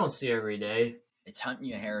something you don't see every day. It's hunting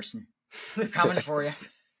you, Harrison. They're coming for you.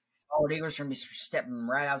 Bald eagles are going to be stepping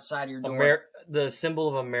right outside of your door. The symbol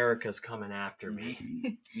of America's coming after me.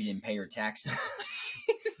 You didn't pay your taxes.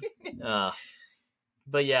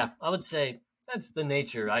 But yeah, I would say that's the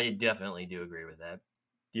nature. I definitely do agree with that.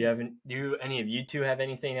 Do any of you two have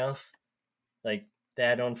anything else like to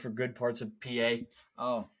add on for good parts of PA?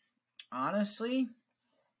 Oh, honestly,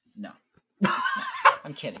 No.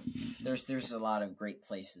 I'm kidding. There's a lot of great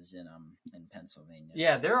places in Pennsylvania.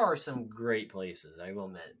 Yeah, there are some great places, I will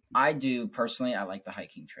admit. I do personally. I like the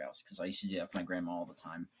hiking trails because I used to do that with my grandma all the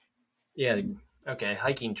time. Yeah, okay,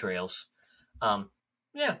 hiking trails.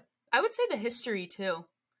 Yeah. I would say the history too.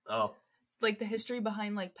 Oh. Like the history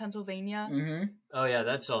behind like Pennsylvania. Mm-hmm. Oh yeah,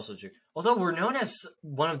 that's also true. Although we're known as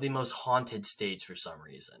one of the most haunted states for some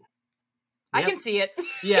reason. I can see it.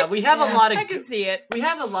 Yeah, we have a lot of. I can see it. We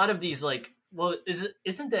have a lot of these like. Well,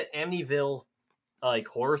 isn't that Amityville, like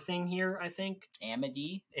horror thing here? I think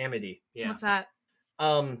Amity. Yeah. What's that?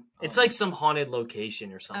 It's like some haunted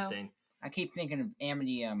location or something. I keep thinking of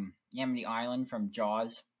Amity Island from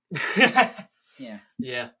Jaws. Yeah.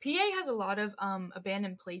 Yeah. PA has a lot of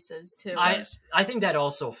abandoned places too. I think that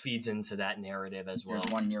also feeds into that narrative as well.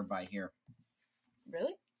 There's one nearby here.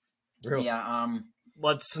 Really? Really? Yeah.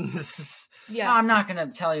 What's? Yeah. No, I'm not gonna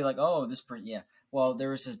tell you like, oh, this person. Yeah. Well, there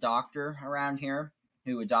was this doctor around here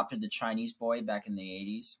who adopted the Chinese boy back in the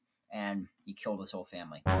 80s, and he killed his whole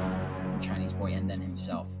family. The Chinese boy and then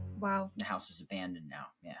himself. Wow. The house is abandoned now.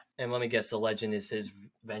 Yeah. And let me guess, the legend is his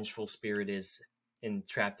vengeful spirit is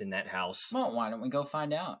trapped in that house. Well, why don't we go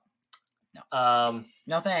find out?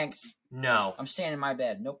 No, thanks. No. I'm staying in my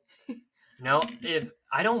bed. Nope. No, if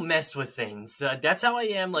I don't mess with things, that's how I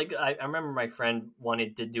am. Like I remember my friend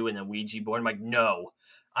wanted to do a Ouija board. I'm like, no,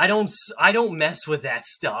 I don't mess with that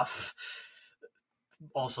stuff.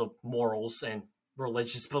 Also, morals and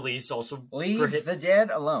religious beliefs also Leave the dead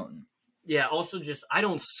alone. Yeah. Also, just I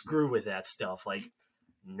don't screw with that stuff. Like,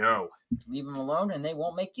 no. Leave them alone, and they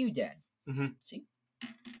won't make you dead. Mm-hmm. See.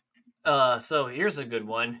 So here's a good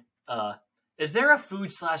one. Is there a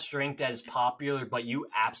food/drink that is popular but you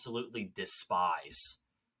absolutely despise?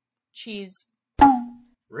 Cheese.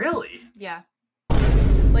 Really? Yeah.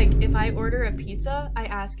 Like, if I order a pizza, I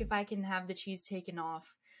ask if I can have the cheese taken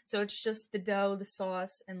off. So it's just the dough, the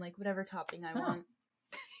sauce, and, like, whatever topping I want.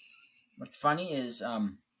 What's funny is, I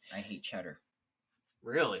hate cheddar.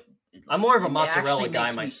 Really? I'm more of a mozzarella guy.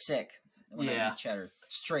 It makes me sick when I eat cheddar.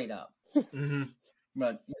 Straight up. Mm-hmm.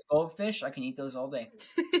 But goldfish, I can eat those all day.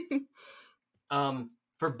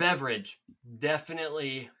 For beverage,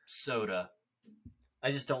 definitely soda.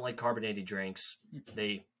 I just don't like carbonated drinks.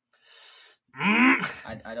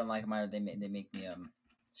 I don't like them either. They make me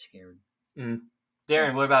scared.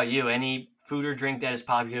 Darren, what about you? Any food or drink that is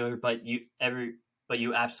popular but you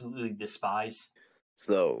absolutely despise?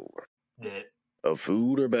 So, Yeah. a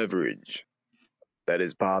food or beverage that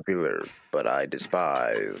is popular but I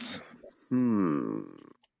despise. Yes.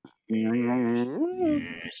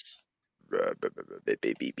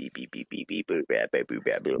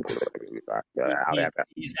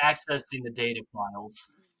 He's accessing the data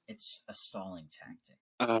files. It's a stalling tactic.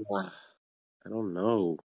 I don't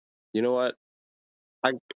know. You know what?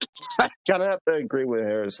 I kind of have to agree with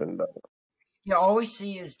Harrison, though. You always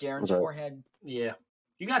see is Darren's forehead. Yeah.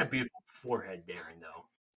 You got a beautiful forehead, Darren, though.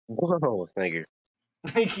 Whoa, thank you.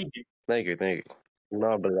 Thank you.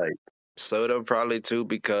 No, but like soda probably too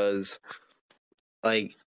because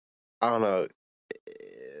like I don't know.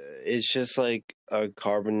 It's just like a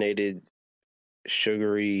carbonated,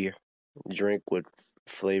 sugary drink with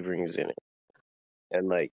flavorings in it, and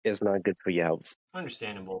like it's not good for your health.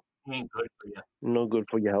 Understandable. I mean, good for you. No good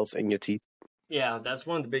for your health and your teeth. Yeah, that's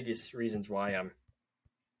one of the biggest reasons why I'm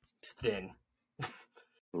thin.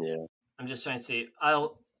 Yeah. I'm just trying to see.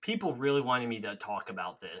 People really wanted me to talk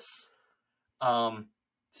about this.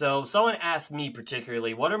 So someone asked me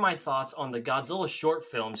particularly, what are my thoughts on the Godzilla short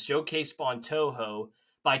film showcased by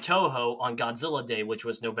Toho on Godzilla Day, which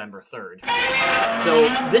was November 3rd. So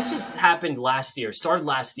this has happened started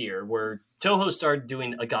last year, where Toho started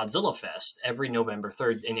doing a Godzilla Fest every November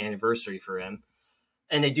 3rd, an anniversary for him,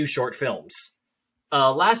 and they do short films.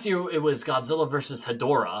 Last year, it was Godzilla versus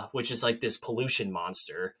Hedorah, which is like this pollution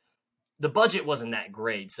monster. The budget wasn't that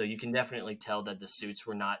great, so you can definitely tell that the suits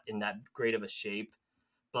were not in that great of a shape.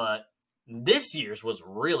 But this year's was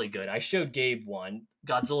really good. I showed Gabe one,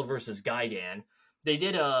 Godzilla versus Gigan. They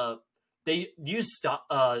used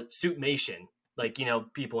suitmation, like,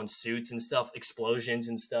 people in suits and stuff, explosions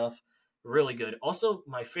and stuff. Really good. Also,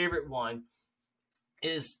 my favorite one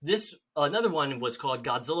is this. Another one was called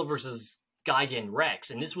Godzilla versus Gigan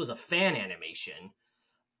Rex, and this was a fan animation.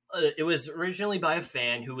 It was originally by a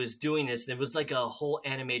fan who was doing this, and it was like a whole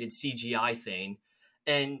animated CGI thing.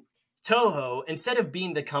 And Toho, instead of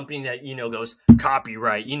being the company that, goes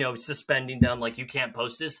copyright, suspending them, like, you can't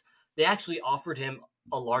post this, they actually offered him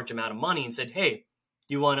a large amount of money and said, hey, do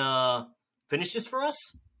you want to finish this for us?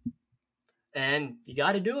 And you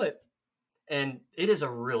got to do it. And it is a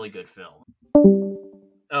really good film.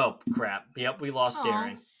 Oh, crap. Yep, we lost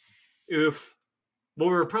Darren. Oof. Well,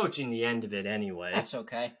 we're approaching the end of it anyway. That's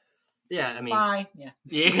okay. Yeah, I mean... Bye. Yeah.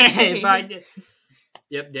 Yeah, bye.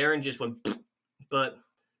 Yep, Darren just went... But,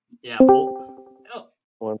 yeah, well... Oh.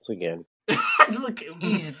 Once again. Look,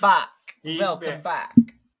 He's back. He's Welcome back.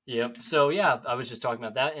 Yep. So, yeah, I was just talking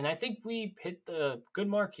about that, and I think we hit the good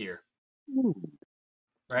mark here.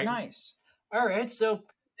 Right? Nice. All right, so,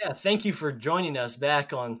 yeah, thank you for joining us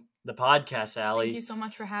back on the podcast, Allie. Thank you so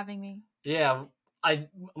much for having me. Yeah,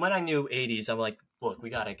 when I knew 80s, I'm like, look, we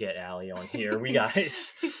got to get Allie on here. We got it.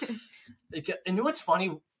 And what's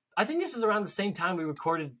funny, I think this is around the same time we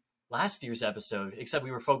recorded last year's episode, except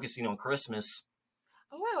we were focusing on Christmas.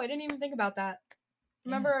 Oh, wow, I didn't even think about that.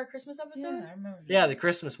 Remember our Christmas episode? Yeah, I remember. Yeah, the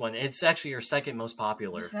Christmas one. It's actually your second most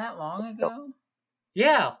popular. Was that long ago?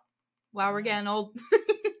 Yeah. Wow, we're getting old.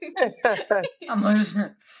 I'm losing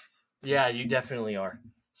it. Yeah, you definitely are.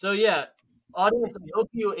 So, yeah, audience, I hope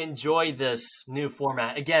you enjoy this new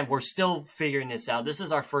format. Again, we're still figuring this out. This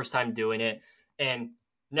is our first time doing it. And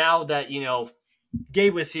now that,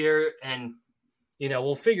 Gabe was here and,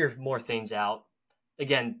 we'll figure more things out.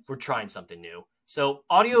 Again, we're trying something new. So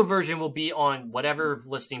audio version will be on whatever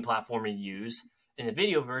listening platform you use, and the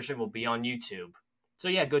video version will be on YouTube. So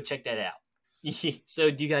yeah, go check that out.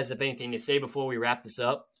 So do you guys have anything to say before we wrap this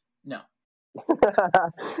up? No.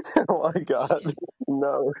 Oh my God.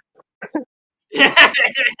 No.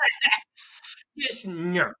 Yes,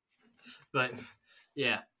 no. But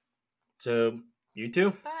yeah. So you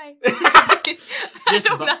two? Bye.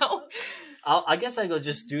 Just I don't know. I guess I go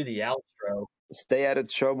just do the outro. Stay out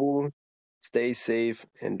of trouble. Stay safe.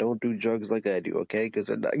 And don't do drugs like I do, okay? Because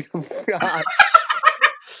they're not going to...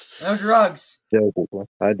 No drugs.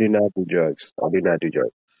 I do not do drugs. I do not do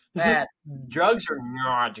drugs. Bad. Drugs are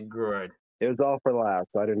not good. It was all for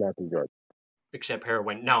laughs. I do not do drugs. Except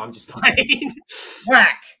heroin. No, I'm just playing.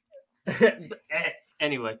 Whack.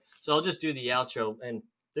 Anyway, so I'll just do the outro, and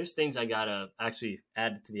there's things I gotta actually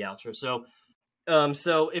add to the outro. So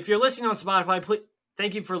if you're listening on Spotify, please,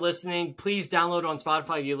 thank you for listening. Please download on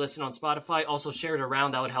Spotify if you listen on Spotify. Also share it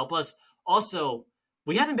around. That would help us. Also,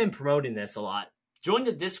 we haven't been promoting this a lot. Join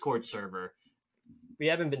the Discord server. We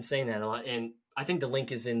haven't been saying that a lot, and I think the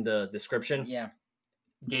link is in the description. Yeah.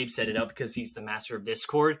 Gabe set it up because he's the master of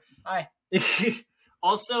Discord. Hi.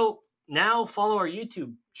 Also, now follow our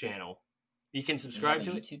YouTube channel. You can subscribe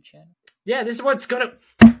to it. YouTube channel. Yeah, this is what's gonna...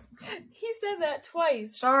 He said that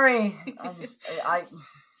twice. Sorry.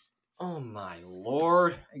 Oh my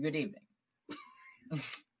lord. Good evening.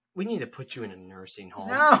 We need to put you in a nursing home.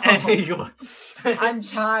 No. Anyway. I'm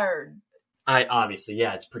tired. Obviously,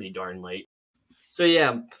 yeah, it's pretty darn late. So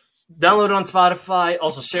yeah, download on Spotify.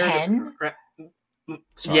 Also share 10? it.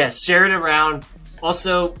 Yes, share it around.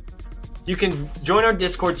 Also, you can join our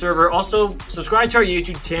Discord server. Also, subscribe to our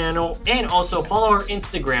YouTube channel, and also follow our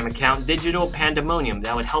Instagram account, Digital Pandemonium.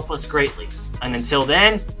 That would help us greatly. And until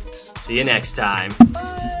then, see you next time.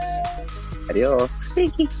 Adios.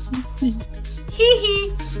 Hee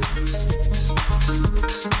hee.